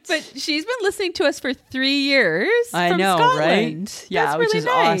 Right? But she's been listening to us for 3 years. I know, Scotland. Right? Yeah, That's which really is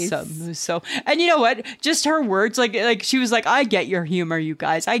nice. awesome. So, and you know what? Just her words, like she was like, "I get your humor, you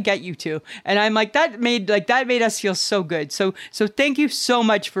guys. I get you too." And I'm like, that made us feel so good. So thank you so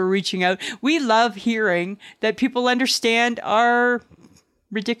much for reaching out. We love hearing that people understand our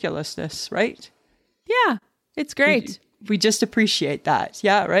ridiculousness, right? Yeah, it's great. We just appreciate that.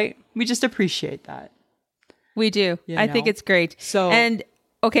 Yeah, right? we just appreciate that. We do. I think it's great.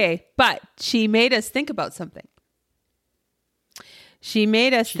 Okay, but she made us think about something. She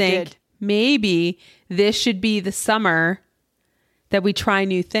made us think maybe this should be the summer that we try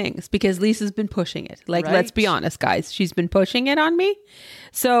new things, because Lisa's been pushing it. Like, let's be honest, guys. She's been pushing it on me.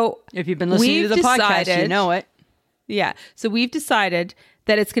 So if you've been listening to the podcast, you know it. Yeah. So we've decided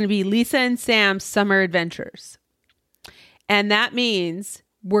that it's going to be Lisa and Sam's summer adventures. And that means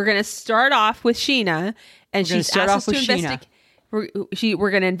we're going to start off with Sheena, and she's asked us to investigate.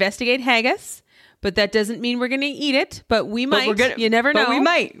 We're going to investigate haggis, but that doesn't mean we're going to eat it, but we might. You never know. But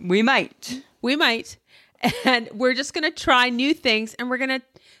we might. And we're just going to try new things, and we're going to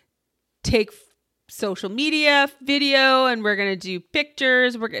take social media video, and we're going to do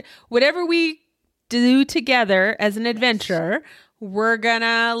pictures. Whatever we do together as an adventure, we're going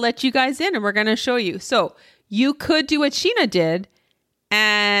to let you guys in, and we're going to show you. So you could do what Sheena did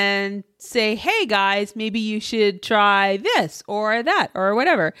and say, hey guys, maybe you should try this or that or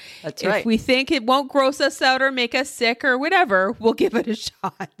whatever. That's right. If we think it won't gross us out or make us sick or whatever, we'll give it a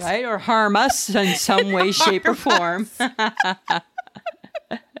shot. Right? Or harm us in some way, shape, or form.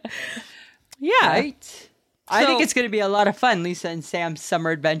 Yeah. Right? I think it's going to be a lot of fun, Lisa and Sam's summer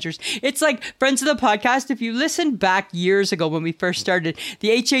adventures. It's like, friends of the podcast, if you listen back years ago when we first started, the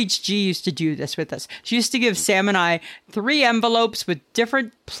HHG used to do this with us. She used to give Sam and I 3 envelopes with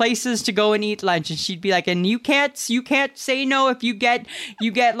different places to go and eat lunch. And she'd be like, and you can't say no if you get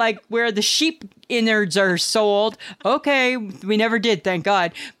like where the sheep innards are sold. Okay, we never did, thank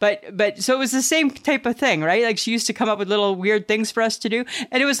God. But so it was the same type of thing, right? Like, she used to come up with little weird things for us to do.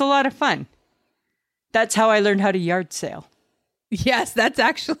 And it was a lot of fun. That's how I learned how to yard sale. Yes, that's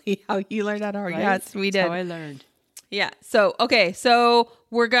actually how you learned how to yard. Right? Yes, we did. That's how I learned. Yeah. So, okay. So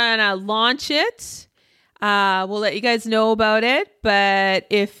we're going to launch it. We'll let you guys know about it. But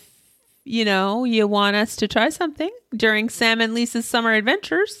if, you want us to try something during Sam and Lisa's summer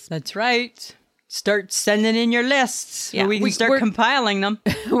adventures. That's right. Start sending in your lists so we can start compiling them.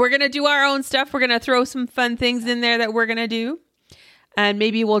 We're going to do our own stuff. We're going to throw some fun things in there that we're going to do. And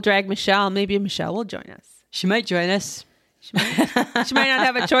maybe we'll drag Michelle. Maybe Michelle will join us. She might join us. She might not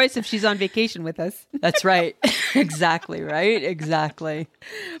have a choice if she's on vacation with us. That's right. Exactly, right? Exactly.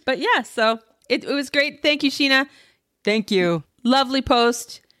 But yeah, so it was great. Thank you, Sheena. Thank you. Lovely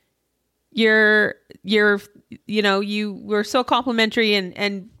post. You were so complimentary,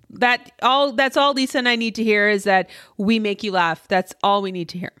 and that's all Lisa and I need to hear is that we make you laugh. That's all we need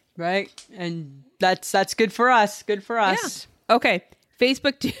to hear. Right. And that's good for us. Good for us. Yeah. Okay.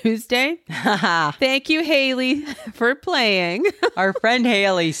 Facebook Tuesday. Thank you, Haley, for playing. Our friend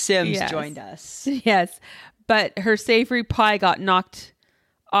Haley Sims joined us. Yes. But her savory pie got knocked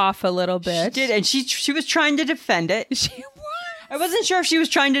off a little bit. She did. And she was trying to defend it. She was. I wasn't sure if she was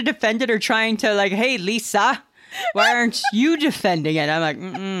trying to defend it or trying to like, hey, Lisa, why aren't you defending it? I'm like,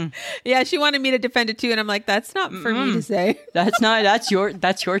 mm-mm. Yeah, she wanted me to defend it too. And I'm like, that's not for me to say. That's your choice.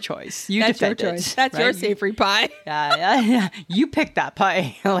 That's your choice. That's right? Your savory pie. Yeah. You picked that pie,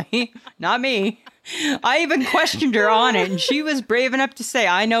 Haley, not me. I even questioned her on it, and she was brave enough to say,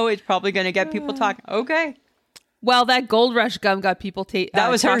 I know it's probably going to get people talking. Okay. Well, that Gold Rush gum got people that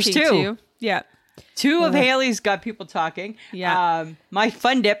was hers too. Yeah. 2 of Haley's got people talking. Yeah. My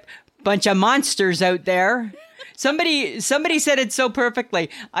Fun Dip, bunch of monsters out there. Somebody said it so perfectly.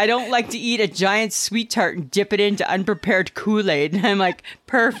 I don't like to eat a giant sweet tart and dip it into unprepared Kool-Aid. And I'm like,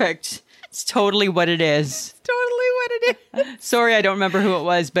 perfect. It's totally what it is. Totally what it is. Sorry, I don't remember who it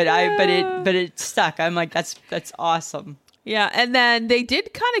was, but it stuck. I'm like, that's awesome. Yeah, and then they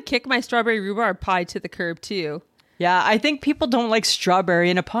did kind of kick my strawberry rhubarb pie to the curb too. Yeah, I think people don't like strawberry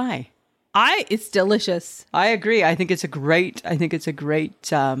in a pie. It's delicious. I agree. I think it's a great one.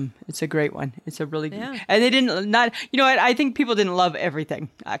 It's a really good. And they didn't I think people didn't love everything,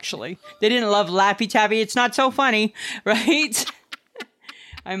 actually. They didn't love Laffy Taffy. It's not so funny, right?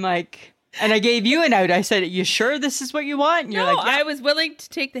 I'm like, and I gave you an out. I said, you sure this is what you want? And you're like, yeah. I was willing to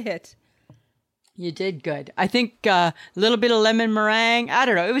take the hit. You did good. I think a little bit of lemon meringue. I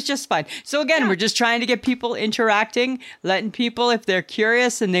don't know. It was just fun. So again, we're just trying to get people interacting, letting people, if they're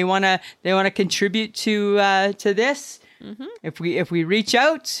curious and they wanna contribute to this. Mm-hmm. If we reach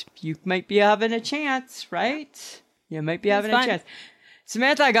out, you might be having a chance, right? You might be having a chance.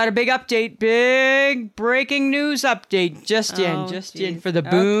 Samantha, I got a big update. Big breaking news update. Just in for the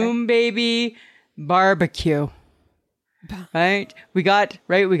Boom Baby barbecue. Right? We got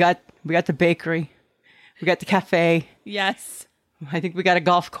the bakery. We got the cafe. Yes. I think we got a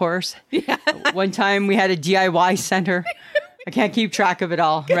golf course. Yeah. One time we had a DIY center. I can't keep track of it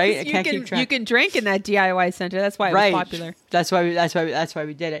all, right? I can't keep track. You can drink in that DIY center. That's why it was popular. That's why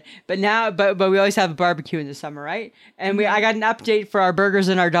we did it. But now, but we always have a barbecue in the summer, right? And I got an update for our burgers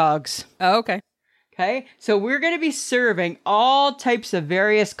and our dogs. Oh, okay. Okay, so we're going to be serving all types of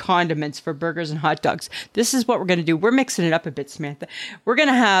various condiments for burgers and hot dogs. This is what we're going to do. We're mixing it up a bit, Samantha. We're going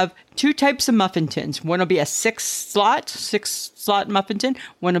to have 2 types of muffin tins. One will be a 6-slot muffin tin.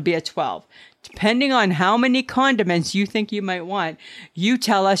 One will be a 12. Depending on how many condiments you think you might want, you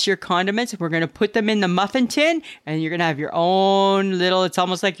tell us your condiments. We're going to put them in the muffin tin, and you're going to have your own little, it's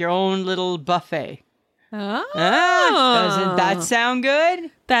almost like your own little buffet. Oh. Doesn't that sound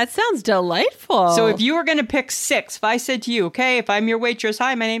good? That sounds delightful. So if you were going to pick 6, if I said to you, okay, if I'm your waitress,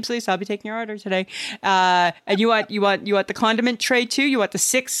 hi, my name's Lisa, I'll be taking your order today. And you want the condiment tray too? You want the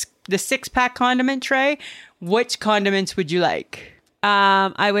 6-pack condiment tray? Which condiments would you like?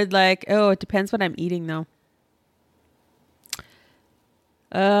 I would like, it depends what I'm eating though.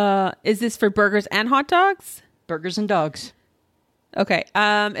 Is this for burgers and hot dogs? Burgers and dogs. Okay.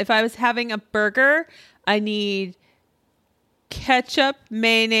 If I was having a burger, I need ketchup,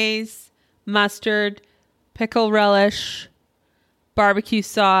 mayonnaise, mustard, pickle relish, barbecue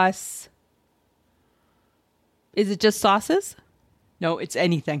sauce. Is it just sauces? No, it's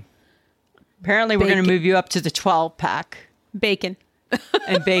anything. Apparently, we're going to move you up to the 12-pack. Bacon.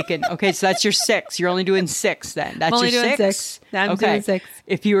 And bacon. Okay, so that's your 6. You're only doing 6 then. That's only your doing 6? 6. I'm doing 6.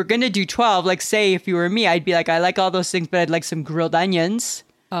 If you were going to do 12, like say if you were me, I'd be like, I like all those things, but I'd like some grilled onions.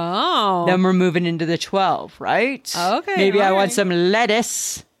 Oh. Then we're moving into the 12, right? Okay. Maybe I want some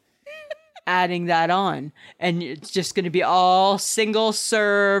lettuce. Adding that on. And it's just going to be all single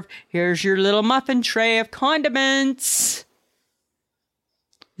serve. Here's your little muffin tray of condiments.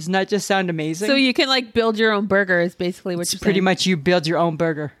 Doesn't that just sound amazing? So you can like build your own burger is basically what you're saying. Pretty much you build your own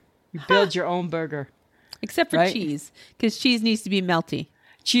burger. You build your own burger. Except for cheese. Because cheese needs to be melty.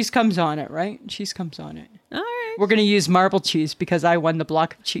 Cheese comes on it, right? Cheese comes on it. All right. We're going to use marble cheese because I won the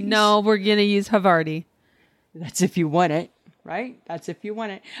block of cheese. No, we're going to use Havarti. That's if you want it, right? That's if you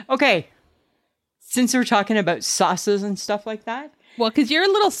want it. Okay. Since we're talking about sauces and stuff like that. Well, because you're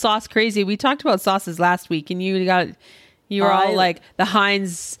a little sauce crazy. We talked about sauces last week and you were all like the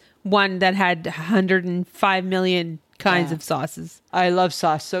Heinz one that had 105 million kinds of sauces. I love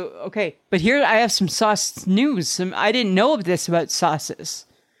sauce. So, okay. But here I have some sauce news. I didn't know of this about sauces.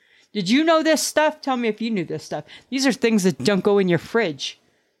 Did you know this stuff? Tell me if you knew this stuff. These are things that don't go in your fridge.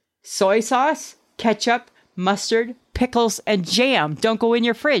 Soy sauce, ketchup, mustard, pickles, and jam don't go in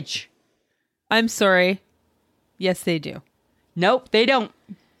your fridge. I'm sorry. Yes, they do. Nope, they don't.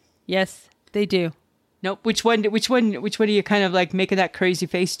 Yes, they do. Nope. Which one are you kind of like making that crazy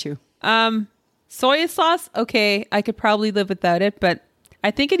face to? Soy sauce, okay, I could probably live without it, but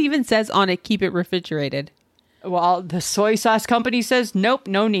I think it even says on it, keep it refrigerated. Well, the soy sauce company says, nope,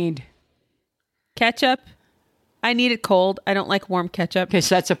 no need. Ketchup, I need it cold. I don't like warm ketchup. Okay,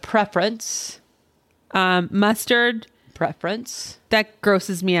 so that's a preference. Mustard. Preference. That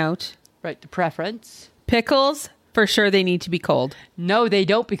grosses me out. Right, the preference. Pickles, for sure they need to be cold. No, they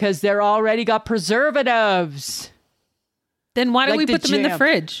don't because they're already got preservatives. Then why don't we put them in the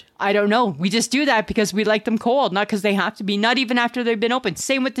fridge? I don't know. We just do that because we like them cold, not because they have to be, not even after they've been opened.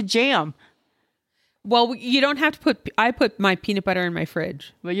 Same with the jam. Well, you don't have to I put my peanut butter in my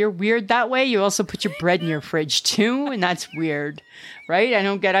fridge. Well, you're weird that way. You also put your bread in your fridge too, and that's weird, right?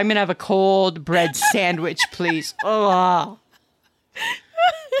 I'm going to have a cold bread sandwich, please. Oh,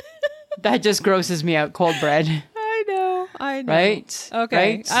 that just grosses me out, cold bread. I know. Right?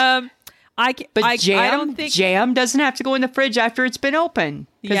 Okay. Right? Jam, I don't think jam doesn't have to go in the fridge after it's been open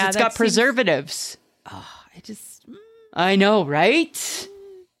because it's got preservatives. I know, right?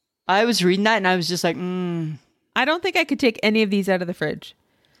 I was reading that and I was just like, I don't think I could take any of these out of the fridge.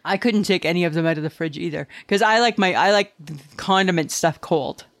 I couldn't take any of them out of the fridge either because I like the condiment stuff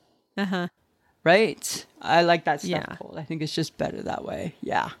cold. Right? I like that stuff cold. I think it's just better that way.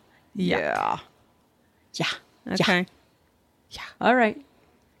 Yeah. Okay. Yeah. All right.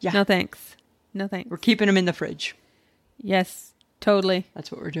 Yeah. No thanks. We're keeping them in the fridge. Yes, totally.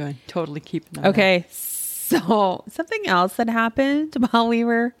 That's what we're doing. Totally keeping them. Okay. So something else that happened while we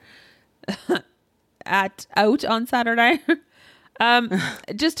were out on Saturday.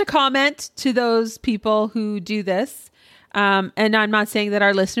 Just a comment to those people who do this. And I'm not saying that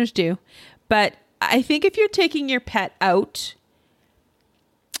our listeners do, but I think if you're taking your pet out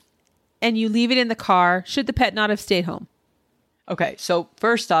and you leave it in the car, should the pet not have stayed home? Okay, so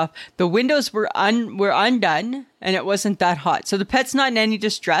first off, the windows were undone and it wasn't that hot. So the pet's not in any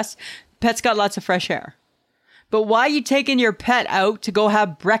distress. The pet's got lots of fresh air. But why are you taking your pet out to go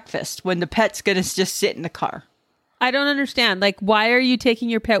have breakfast when the pet's going to just sit in the car? I don't understand. Like, why are you taking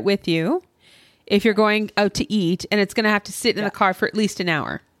your pet with you if you're going out to eat and it's going to have to sit in the car for at least an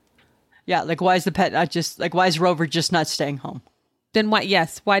hour? Yeah, like why is the pet not just like why is Rover just not staying home? Then why?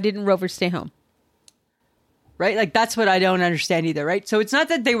 Yes, why didn't Rover stay home? Right, like that's what I don't understand either. Right, so it's not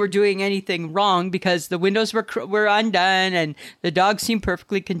that they were doing anything wrong because the windows were undone and the dog seemed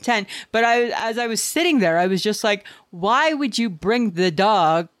perfectly content. But as I was sitting there, I was just like, why would you bring the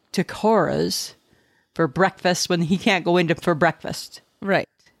dog to Cora's for breakfast when he can't go into for breakfast? Right.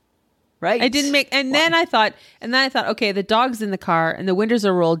 Right. I didn't make, and then I thought, okay, the dog's in the car and the windows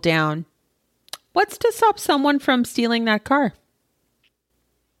are rolled down. What's to stop someone from stealing that car?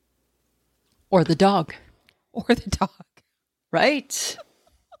 Or the dog. Or the dog. Right.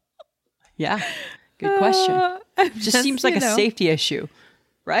 Yeah. Good question. Just seems like a safety issue.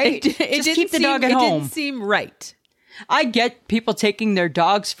 Right? Just keep the dog at home. It didn't seem right. I get people taking their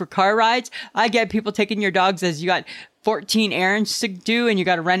dogs for car rides. I get people taking your dogs as you got 14 errands to do and you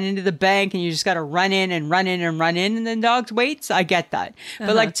got to run into the bank and you just got to run in and then dogs waits. I get that.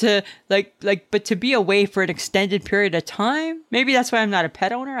 But but to be away for an extended period of time, maybe that's why I'm not a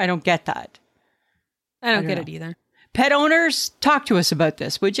pet owner. I don't get that. I don't get it either. Pet owners, talk to us about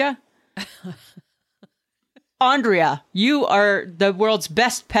this, would you? Andrea, you are the world's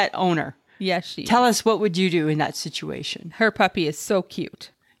best pet owner. Yes, she Tell us, what would you do in that situation? Her puppy is so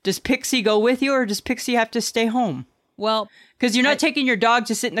cute. Does Pixie go with you or does Pixie have to stay home? Well, because you're not taking your dog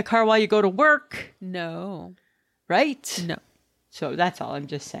to sit in the car while you go to work. No. Right? No. So that's all I'm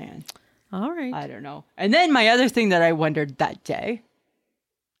just saying. All right. I don't know. And then my other thing that I wondered that day,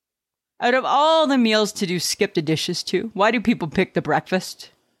 out of all the meals to do skip the dishes to, why do people pick the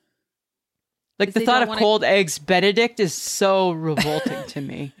breakfast? Like the thought of cold eggs Benedict is so revolting to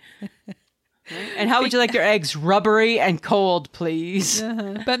me. And how would you like your eggs? Rubbery and cold, please.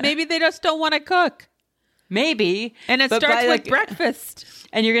 But maybe they just don't want to cook. Maybe. And it starts with breakfast.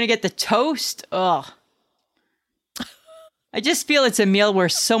 And you're going to get the toast. Ugh. I just feel it's a meal where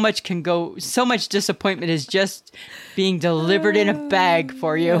so much can go, so much disappointment is just being delivered in a bag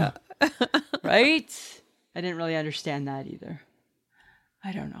for you. Yeah. Right? I didn't really understand that either.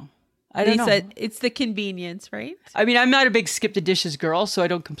 I don't know. Lisa, it's the convenience, right? I mean, I'm not a big skip the dishes girl, so I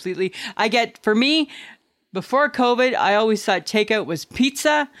don't for me, before COVID, I always thought takeout was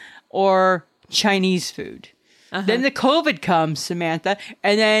pizza or Chinese food. Then the COVID comes, Samantha,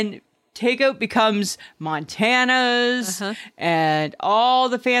 and then takeout becomes Montana's and all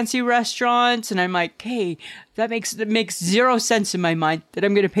the fancy restaurants. And I'm like, hey, that makes zero sense in my mind that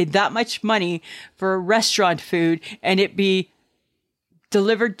I'm going to pay that much money for restaurant food and it be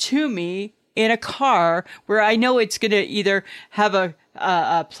delivered to me in a car where I know it's going to either have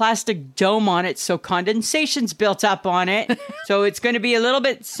a plastic dome on it, so condensation's built up on it. So it's going to be a little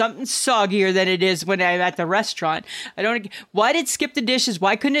bit something soggier than it is when I'm at the restaurant. Why did skip the dishes?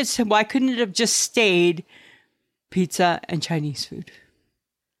 Why couldn't it have just stayed pizza and Chinese food?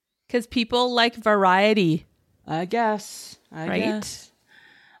 Because people like variety. I guess. I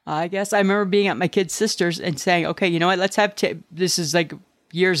remember being at my kid's sister's and saying, okay, you know what? Let's have, this is like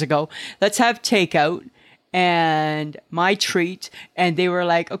years ago. Let's have takeout and my treat. And they were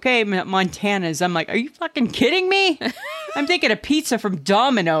like, okay, Montana's. I'm like, are you fucking kidding me? I'm thinking a pizza from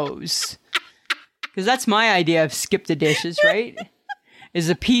Domino's. Because that's my idea of skip the dishes, right? Is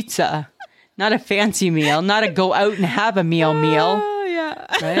a pizza, not a fancy meal, not a go out and have a meal. Oh, yeah.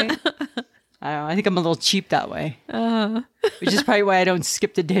 Right? I don't know. I think I'm a little cheap that way. Which is probably why I don't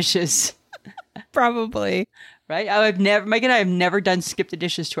skip the dishes. Probably. Right? Mike and I have never done skip the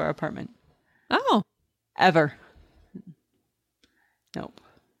dishes to our apartment. Oh. Ever. Nope.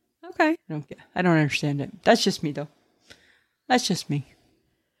 Okay. I don't understand it. That's just me, though. That's just me.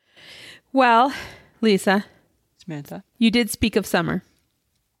 Well, Lisa. Samantha. You did speak of summer.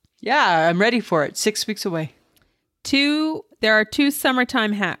 Yeah, I'm ready for it. 6 weeks away. There are 2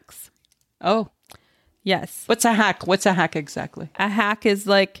 summertime hacks. Oh. Yes. What's a hack? What's a hack exactly? A hack is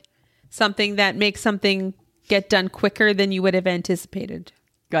like something that makes something get done quicker than you would have anticipated.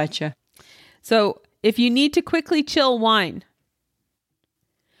 Gotcha. So if you need to quickly chill wine,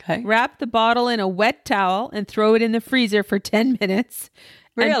 okay, wrap the bottle in a wet towel and throw it in the freezer for 10 minutes.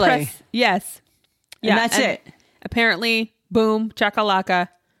 Really? Yes. And that's it. Apparently, boom, chakalaka,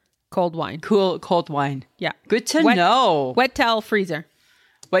 cold wine. Cool, cold wine. Yeah. Good to know. Wet towel freezer.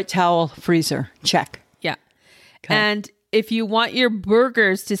 Wet towel freezer. Check. Yeah. Okay. And if you want your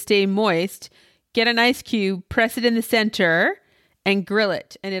burgers to stay moist, get an ice cube, press it in the center, and grill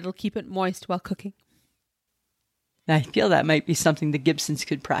it, and it'll keep it moist while cooking. I feel that might be something the Gibsons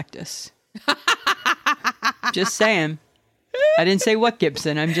could practice. Just saying. I didn't say what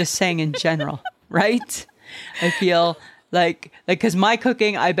Gibson. I'm just saying in general, right? I feel like because my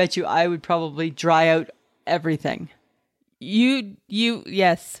cooking, I bet you I would probably dry out everything.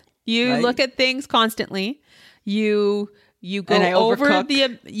 Yes. You Right? look at things constantly. You go And I over overcook.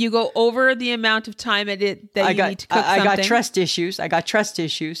 the amount of time that you need to cook something. I got trust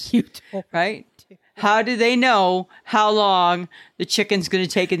issues. You don't. Right? How do they know how long the chicken's going to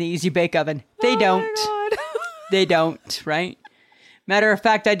take in the Easy Bake Oven? They don't. My God. They don't, right? Matter of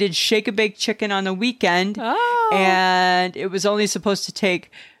fact, I did shake a bake chicken on the weekend, Oh. and it was only supposed to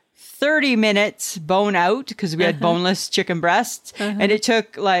take 30 minutes bone out because we had boneless chicken breasts, and it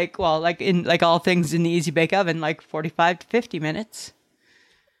took like all things in the Easy Bake Oven, like 45 to 50 minutes.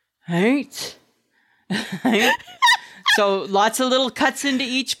 Right? Right? So lots of little cuts into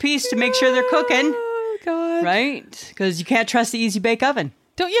each piece to make sure they're cooking, Oh, God. right? Because you can't trust the Easy Bake Oven.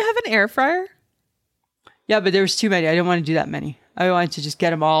 Don't you have an air fryer? Yeah, but there was too many. I didn't want to do that many. I wanted to just get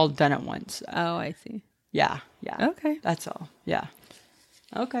them all done at once. Oh, I see. Yeah. Okay. That's all. Yeah.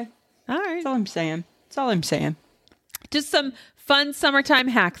 Okay. All right. That's all I'm saying. That's all I'm saying. Just some fun summertime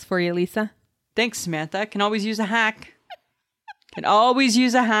hacks for you, Lisa. Thanks, Samantha. Can always use a hack. Can always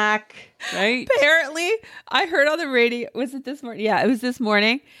use a hack, right? Apparently, I heard on the radio. Was it this morning? Yeah, it was this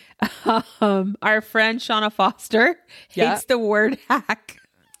morning. Our friend Shauna Foster hates the word hack.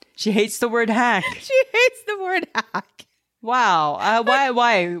 She hates the word hack. She hates the word hack. Wow.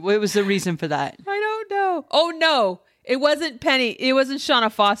 Why? What was the reason for that? I don't know. Oh, no. It wasn't Penny. It wasn't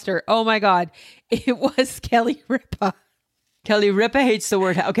Shauna Foster. Oh, my God. It was Kelly Ripa. Kelly Ripa hates the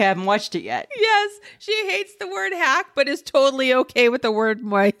word hack. Okay, I haven't watched it yet. Yes, she hates the word hack, but is totally okay with the word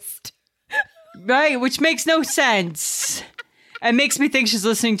moist. Right, which makes no sense. It makes me think she's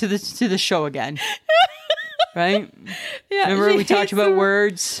listening to the show again. Right? Yeah. Remember she we talked hates about the-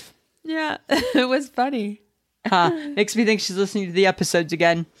 words? Yeah, it was funny. Makes me think she's listening to the episodes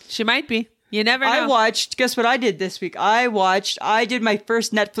again. She might be. You never know. I watched, guess what I did this week? I did my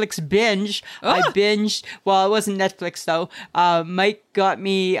first Netflix binge. Oh. I binged, well, it wasn't Netflix though. Mike got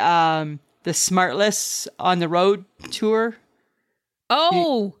me the Smartless on the Road tour.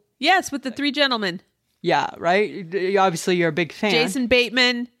 Oh, yes, with the three gentlemen. Yeah, right? Obviously, you're a big fan. Jason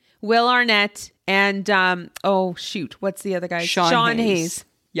Bateman, Will Arnett, and what's the other guy? Sean Hayes.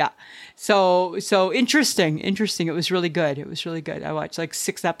 Yeah. So interesting. It was really good. I watched like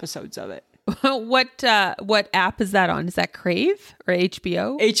 6 episodes of it. What app is that on? Is that Crave or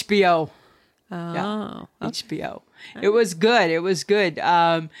HBO? HBO. Oh, Yeah. HBO. It was good.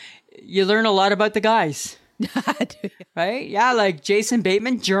 You learn a lot about the guys, right? Yeah, like Jason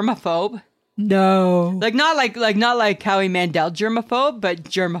Bateman, germaphobe. No. Like not like Howie Mandel germaphobe, but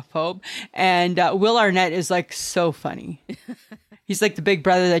germaphobe. And Will Arnett is like so funny. He's like the big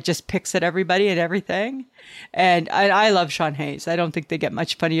brother that just picks at everybody and everything. And I love Sean Hayes. I don't think they get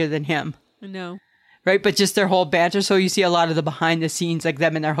much funnier than him. No. Right, but just their whole banter. So you see a lot of the behind the scenes, like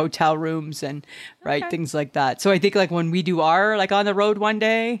them in their hotel rooms and things like that. So I think like when we do our like on the road one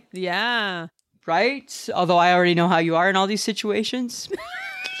day, Yeah. right? Although I already know how you are in all these situations,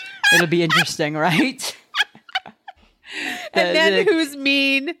 it'll be interesting, right? And then who's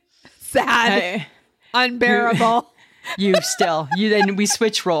mean, sad, unbearable? Then we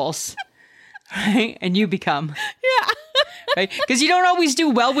switch roles, right? And you become. Yeah. Right? Because you don't always do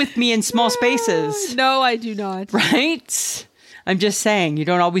well with me in small spaces. No, I do not. Right? I'm just saying, you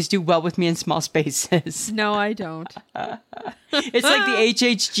don't always do well with me in small spaces. No, I don't. It's like the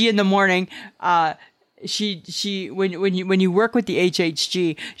HHG in the morning. When you work with the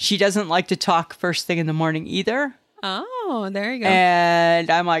HHG, she doesn't like to talk first thing in the morning either. Oh, there you go. And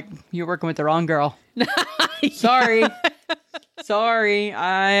I'm like, you're working with the wrong girl. Sorry. Sorry,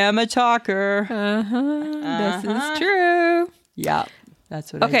 I am a talker. This is true. Yeah,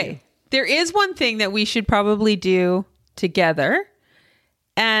 that's what I do. Okay, there is one thing that we should probably do together,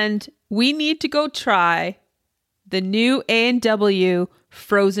 and we need to go try the new A&W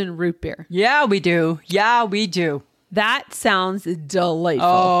frozen root beer. Yeah, we do. That sounds delightful.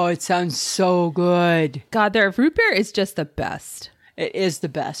 Oh, it sounds so good. God, their root beer is just the best. It is the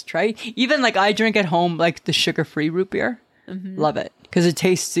best, right? Even like I drink at home, like the sugar-free root beer. Love it because it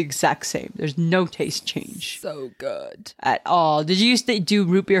tastes the exact same. There's no taste change So good. at all. Did you used to do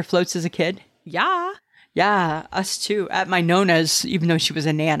root beer floats as a kid? Yeah. Yeah, us too. At my Nona's, even though she was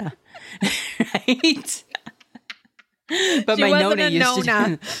a Nana, right? But She my wasn't Nona a used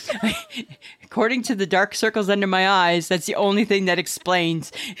Nona. to. According to the dark circles under my eyes, that's the only thing that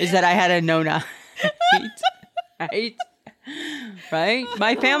explains is that I had a Nona. Right? Right?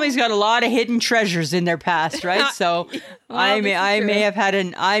 My family's got a lot of hidden treasures in their past, right? So Well, I this is may true. have had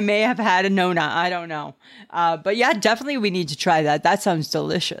a Nona. I don't know. But yeah, definitely we need to try that. That sounds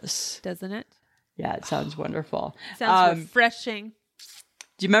delicious. Doesn't it? Yeah, it sounds wonderful. Sounds refreshing.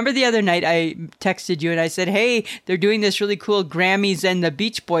 Do you remember the other night I texted you and I said, hey, they're doing this really cool Grammys and the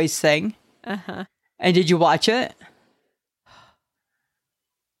Beach Boys thing. Uh-huh. And did you watch it?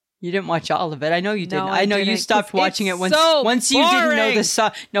 You didn't watch all of it. I know you didn't. No, I know didn't, you stopped watching it once you didn't know the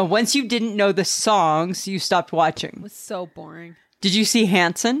song. No, once you didn't know the songs, you stopped watching. It was so boring. Did you see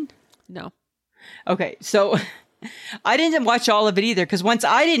Hanson? No. Okay, so I didn't watch all of it either because once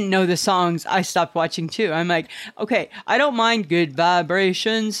I didn't know the songs, I stopped watching too. I'm like, okay, I don't mind Good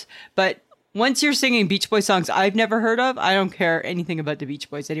Vibrations, but once you're singing Beach Boys songs I've never heard of, I don't care anything about the Beach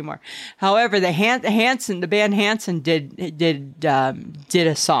Boys anymore. However, the band Hanson did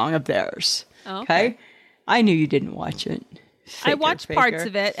a song of theirs. Oh, okay, I knew you didn't watch it. I watched parts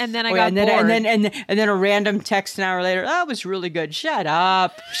of it, and then I got and then, bored. And then a random text an hour later. That was really good. Shut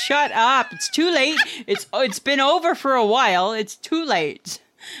up! It's too late. It's been over for a while. It's too late,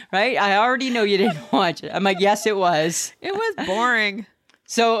 right? I already know you didn't watch it. I'm like, yes, it was. It was boring.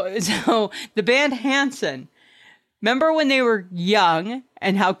 So the band Hanson. Remember when they were young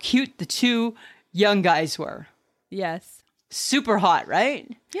and how cute the two young guys were? Yes. Super hot,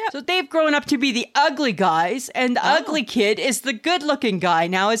 right? Yeah. So they've grown up to be the ugly guys, and the ugly kid is the good-looking guy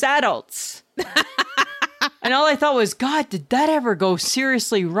now as adults. And all I thought was, God, did that ever go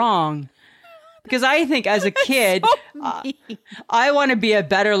seriously wrong? Because I think as a kid, I want to be a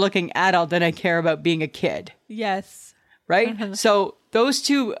better-looking adult than I care about being a kid. Yes. Right? Uh-huh. So those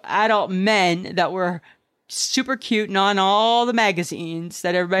two adult men that were super cute and on all the magazines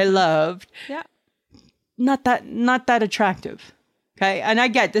that everybody loved. Yeah. Not that attractive. Okay. And I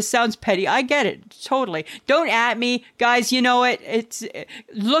get this sounds petty. I get it. Totally. Don't at me. Guys, you know it.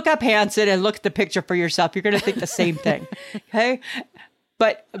 Look up Hanson and look at the picture for yourself. You're going to think the same thing. Okay.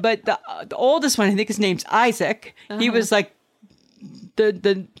 But the oldest one, I think his name's Isaac. Uh-huh. He was like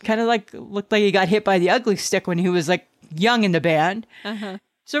the kind of like looked like he got hit by the ugly stick when he was like young in the band. Uh-huh.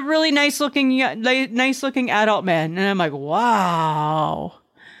 It's a really nice looking adult man. And I'm like, wow,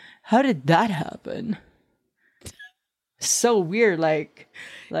 how did that happen? So weird, like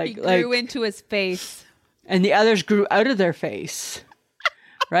he grew into his face, and the others grew out of their face,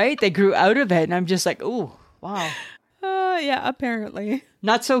 right? They grew out of it, and I'm just like, oh, wow. Yeah, apparently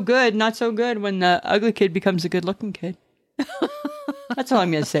not so good when the ugly kid becomes a good-looking kid. That's all I'm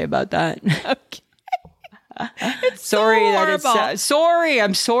going to say about that. Okay. I'm sorry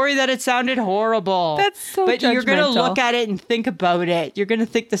that it sounded horrible. That's so But judgmental. You're going to look at it and think about it. You're going to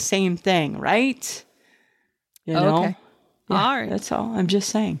think the same thing, right? You know? Okay. Yeah, all right. That's all. I'm just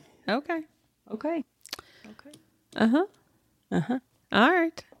saying. Okay. Uh-huh. All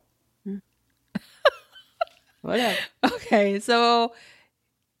right. Whatever. Okay. So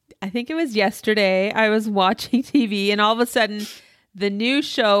I think it was yesterday I was watching TV and all of a sudden the new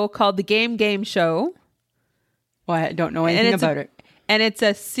show called The Game Show. Well, I don't know anything about it. And it's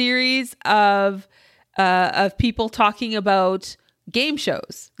a series of people talking about game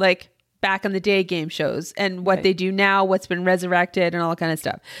shows, like back in the day game shows and what they do now, what's been resurrected and all that kind of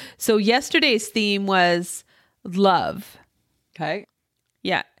stuff. So yesterday's theme was love. Okay.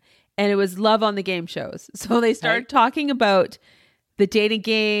 Yeah. And it was love on the game shows. So they started talking about the dating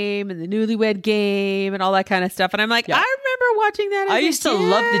game and the newlywed game and all that kind of stuff. And I'm like, I remember watching that as I used to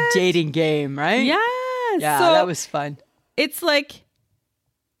love the dating game, right? Yeah. Yeah, so that was fun. It's like,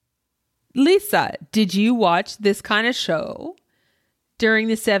 Lisa, did you watch this kind of show during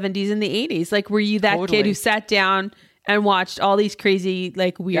the 70s and the 80s? Like, were you that kid who sat down and watched all these crazy,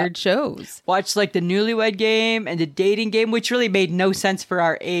 like, weird shows? Watched, like, the newlywed game and the dating game, which really made no sense for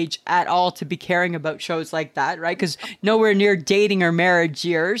our age at all to be caring about shows like that, right? Because nowhere near dating or marriage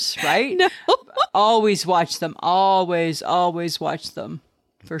years, right? No. Always watch them. Always watch them.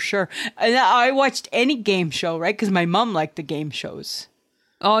 For sure. And I watched any game show, right? Because my mom liked the game shows.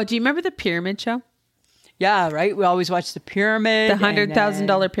 Oh, do you remember the Pyramid Show? Yeah, right? We always watched the Pyramid. The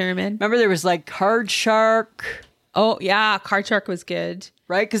 $100,000 Pyramid. Remember there was like Card Shark. Oh, yeah. Card Shark was good.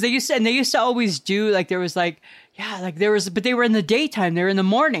 Right? Because they used to always do like, there was like, but they were in the daytime. They were in the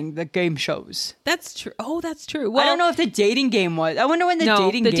morning, the game shows. That's true. Oh, that's true. Well, I don't know if the dating game was. I wonder when the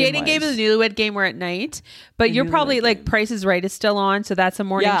dating game was. The dating game and the newlywed game were at night. But you're probably like Price is Right is still on. So that's a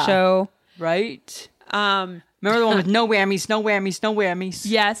morning show. Right. Remember the one with no whammies.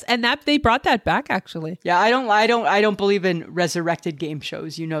 Yes. And that they brought that back actually. Yeah. I don't believe in resurrected game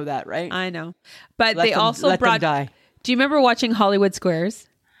shows. You know that, right? I know. But they also brought. Them die. Do you remember watching Hollywood Squares?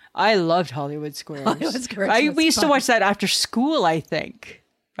 I loved Hollywood Squares. Hollywood Squares we used to watch that after school, I think.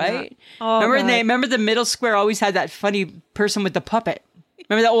 Right? Yeah. Oh, remember the middle square always had that funny person with the puppet.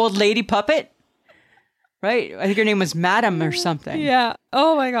 Remember that old lady puppet? right? I think her name was Madam or something. Yeah.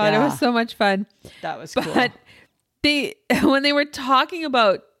 Oh my God. It Yeah. was so much fun. That was cool. But when they were talking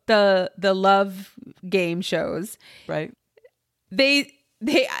about the love game shows, right? They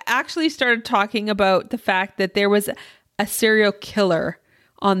actually started talking about the fact that there was a serial killer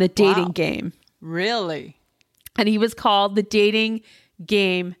on the dating game. Really? And he was called the dating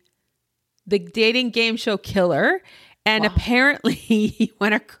game show killer. And apparently he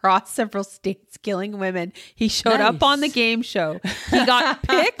went across several states killing women. He showed up on the game show. He got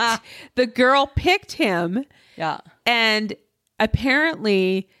picked. The girl picked him. Yeah. And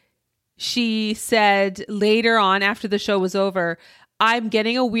apparently she said later on after the show was over, I'm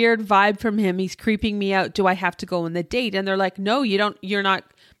getting a weird vibe from him. He's creeping me out. Do I have to go on the date? And they're like, no, you don't. You're not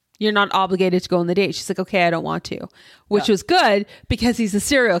obligated to go on the date. She's like, okay, I don't want to, which was good because he's a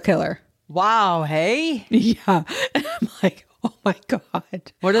serial killer. Wow. Hey. Yeah. And I'm like, oh my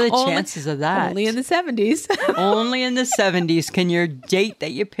God. What are the chances of that? Only in the 70s. Only in the 70s can your date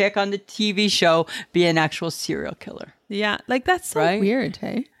that you pick on the TV show be an actual serial killer. Yeah. Like that's so weird.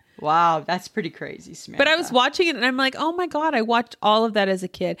 Hey. Wow, that's pretty crazy, Samantha. But I was watching it and I'm like, oh my God, I watched all of that as a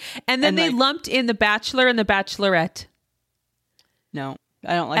kid. And then they lumped in The Bachelor and The Bachelorette. No,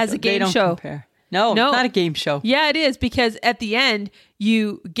 I don't like as a game show. Compare. No, not a game show. Yeah, it is, because at the end,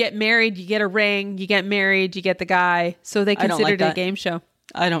 you get married, you get a ring, you get married, you get the guy. So they considered it a game show.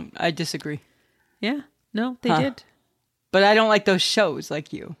 I disagree. Yeah, no, they did. But I don't like those shows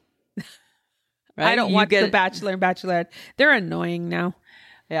like you. Right? I don't watch The Bachelor and Bachelorette. They're annoying now.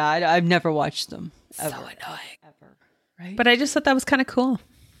 Yeah, I've never watched them. So annoying. Ever. Right? But I just thought that was kind of cool.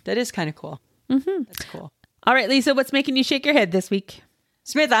 That is kind of cool. Mm-hmm. That's cool. All right, Lisa, what's making you shake your head this week?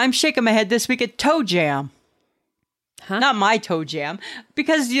 Samantha, I'm shaking my head this week at Toe Jam. Huh? Not my toe jam.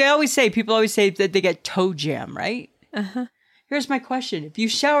 Because people always say that they get toe jam, right? Uh-huh. Here's my question. If you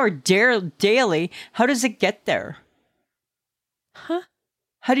shower daily, how does it get there? Huh?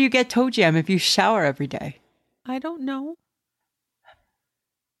 How do you get toe jam if you shower every day? I don't know.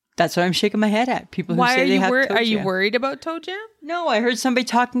 That's what I'm shaking my head at. People who say they have toe jam. Are you worried about toe jam? No, I heard somebody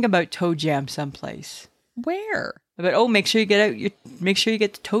talking about toe jam someplace. Where? But make sure you get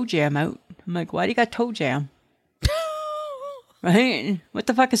the toe jam out. I'm like, why do you got toe jam? Right? What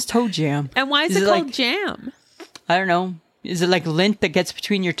the fuck is toe jam? And why is it called jam? I don't know. Is it like lint that gets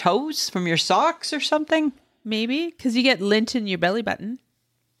between your toes from your socks or something? Maybe, because you get lint in your belly button.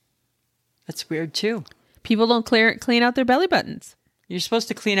 That's weird too. People don't clean out their belly buttons. You're supposed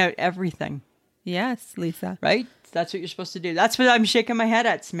to clean out everything. Yes, Lisa. Right? That's what you're supposed to do. That's what I'm shaking my head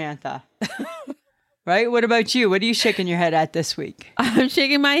at, Samantha. Right? What about you? What are you shaking your head at this week? I'm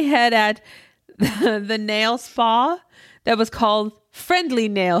shaking my head at the nail spa that was called Friendly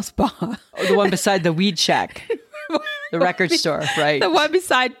Nail Spa. Oh, the one beside the Weed Shack. The record store, right? The one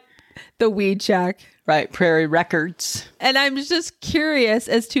beside the Weed Shack. Right, Prairie Records. And I'm just curious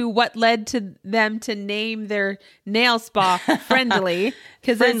as to what led to them to name their nail spa Friendly.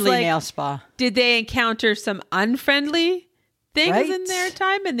 Friendly Nail Spa. Did they encounter some unfriendly things in their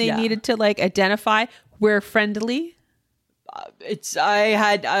time and they needed to identify where friendly? That's what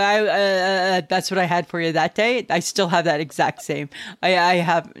I had for you that day. I still have that exact same. I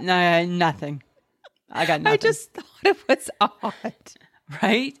have nothing. I got nothing. I just thought it was odd.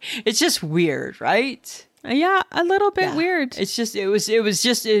 Right? It's just weird, right? Yeah, a little bit weird. It's just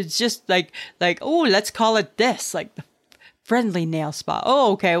like oh, let's call it this, like the friendly nail spa.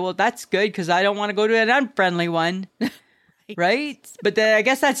 Oh, okay, well that's good because I don't want to go to an unfriendly one. Right? But then I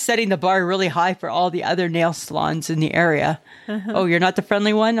guess that's setting the bar really high for all the other nail salons in the area. Uh-huh. Oh, you're not the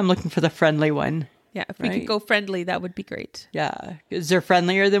friendly one? I'm looking for the friendly one. Yeah, if we could go friendly, that would be great. Yeah. Is there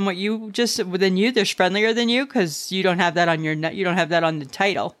friendlier than what you than you? There's friendlier than you because you don't have that on you don't have that on the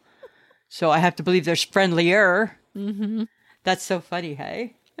title. So I have to believe there's friendlier. Mm-hmm. That's so funny,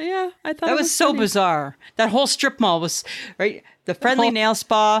 hey? Yeah, I thought that was so funny. Bizarre. That whole strip mall was right. The Friendly Nail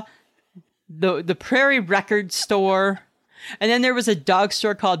Spa, the Prairie Record store. And then there was a dog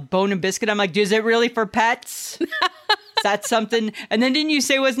store called Bone and Biscuit. I'm like, is it really for pets? Is that something? And then you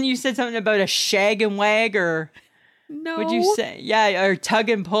said something about a shag and wag or no? What'd you say? Yeah, or tug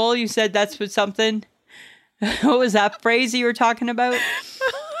and pull. You said that's what something. What was that phrase you were talking about?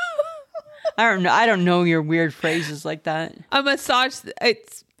 I don't know. I don't know your weird phrases like that. A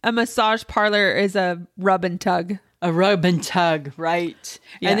massage parlor is a rub and tug. A rub and tug, right?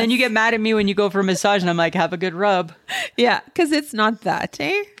 Yes. And then you get mad at me when you go for a massage, and I'm like, "Have a good rub." Yeah, because it's not that,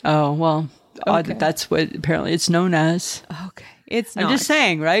 eh? Oh well, okay. That's what apparently it's known as. Okay, it's not. I'm just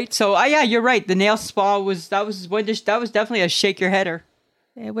saying, right? So, yeah, you're right. The nail spa was definitely a shake your header.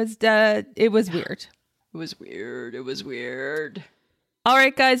 It was weird. It was weird. All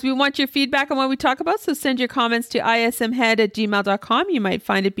right, guys, we want your feedback on what we talk about, so send your comments to ismhead@gmail.com. You might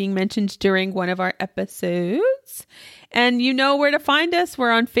find it being mentioned during one of our episodes. And you know where to find us.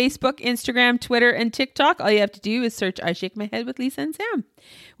 We're on Facebook, Instagram, Twitter, and TikTok. All you have to do is search I Shake My Head with Lisa and Sam.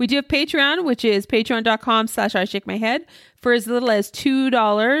 We do have Patreon, which is patreon.com/I Shake My Head. For as little as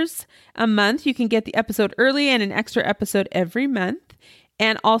 $2 a month, you can get the episode early and an extra episode every month.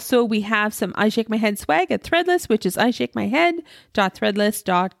 And also we have some I Shake My Head swag at Threadless, which is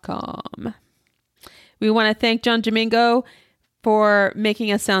ishakemyhead.threadless.com. We want to thank John Domingo for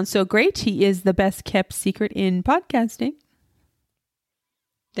making us sound so great. He is the best kept secret in podcasting.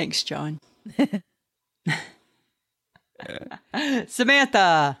 Thanks, John.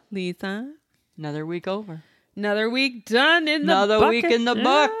 Samantha. Lisa. Another week over. Another week done in the Another bucket. week in the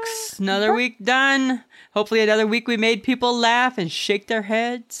books. Another week done. Hopefully another week we made people laugh and shake their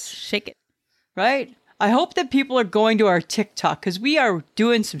heads. Shake it. Right? I hope that people are going to our TikTok because we are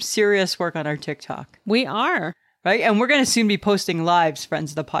doing some serious work on our TikTok. We are. Right? And we're going to soon be posting lives,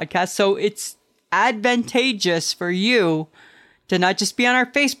 friends of the podcast. So it's advantageous for you to not just be on our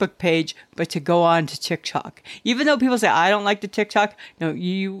Facebook page, but to go on to TikTok. Even though people say, I don't like the TikTok. No,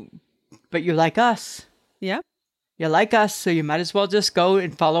 but you like us. Yeah. You like us, so you might as well just go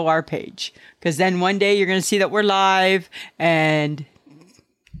and follow our page. Because then one day you're going to see that we're live and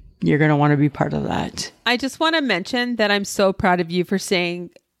you're going to want to be part of that. I just want to mention that I'm so proud of you for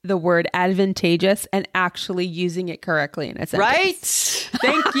saying the word advantageous and actually using it correctly in a sentence. Right?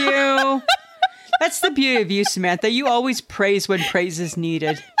 Thank you. That's the beauty of you, Samantha. You always praise when praise is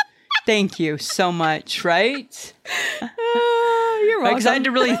needed. Thank you so much, right? You're welcome. Because I had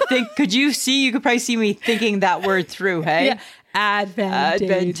to really think. You could probably see me thinking that word through, hey? Yeah.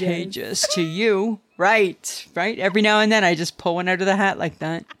 Advantageous to you. Right. Every now and then I just pull one out of the hat like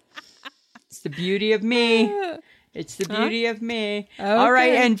that. It's the beauty of me. It's the beauty of me. Okay. All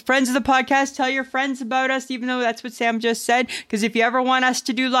right. And friends of the podcast, tell your friends about us, even though that's what Sam just said. Because if you ever want us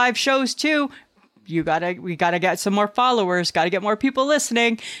to do live shows too, we gotta get some more followers, gotta get more people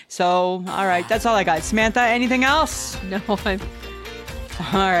listening. So, all right, that's all I got. Samantha, anything else? No, all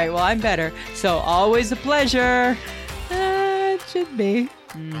right, well, I'm better. So, always a pleasure. It should be.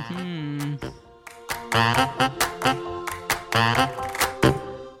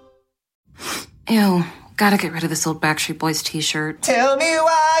 Ew. Gotta get rid of this old Backstreet Boys t-shirt. Tell me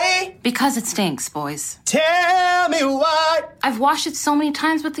why. Because it stinks, boys. Tell me why. I've washed it so many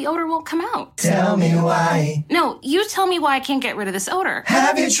times, but the odor won't come out. Tell me why. No, you tell me why I can't get rid of this odor.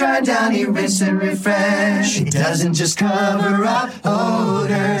 Have you tried Downy Rinse and Refresh? It doesn't just cover up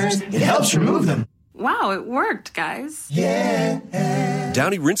odors. It helps remove them. Wow, it worked, guys. Yeah.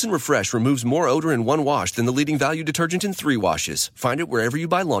 Downy Rinse and Refresh removes more odor in one wash than the leading value detergent in 3 washes. Find it wherever you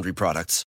buy laundry products.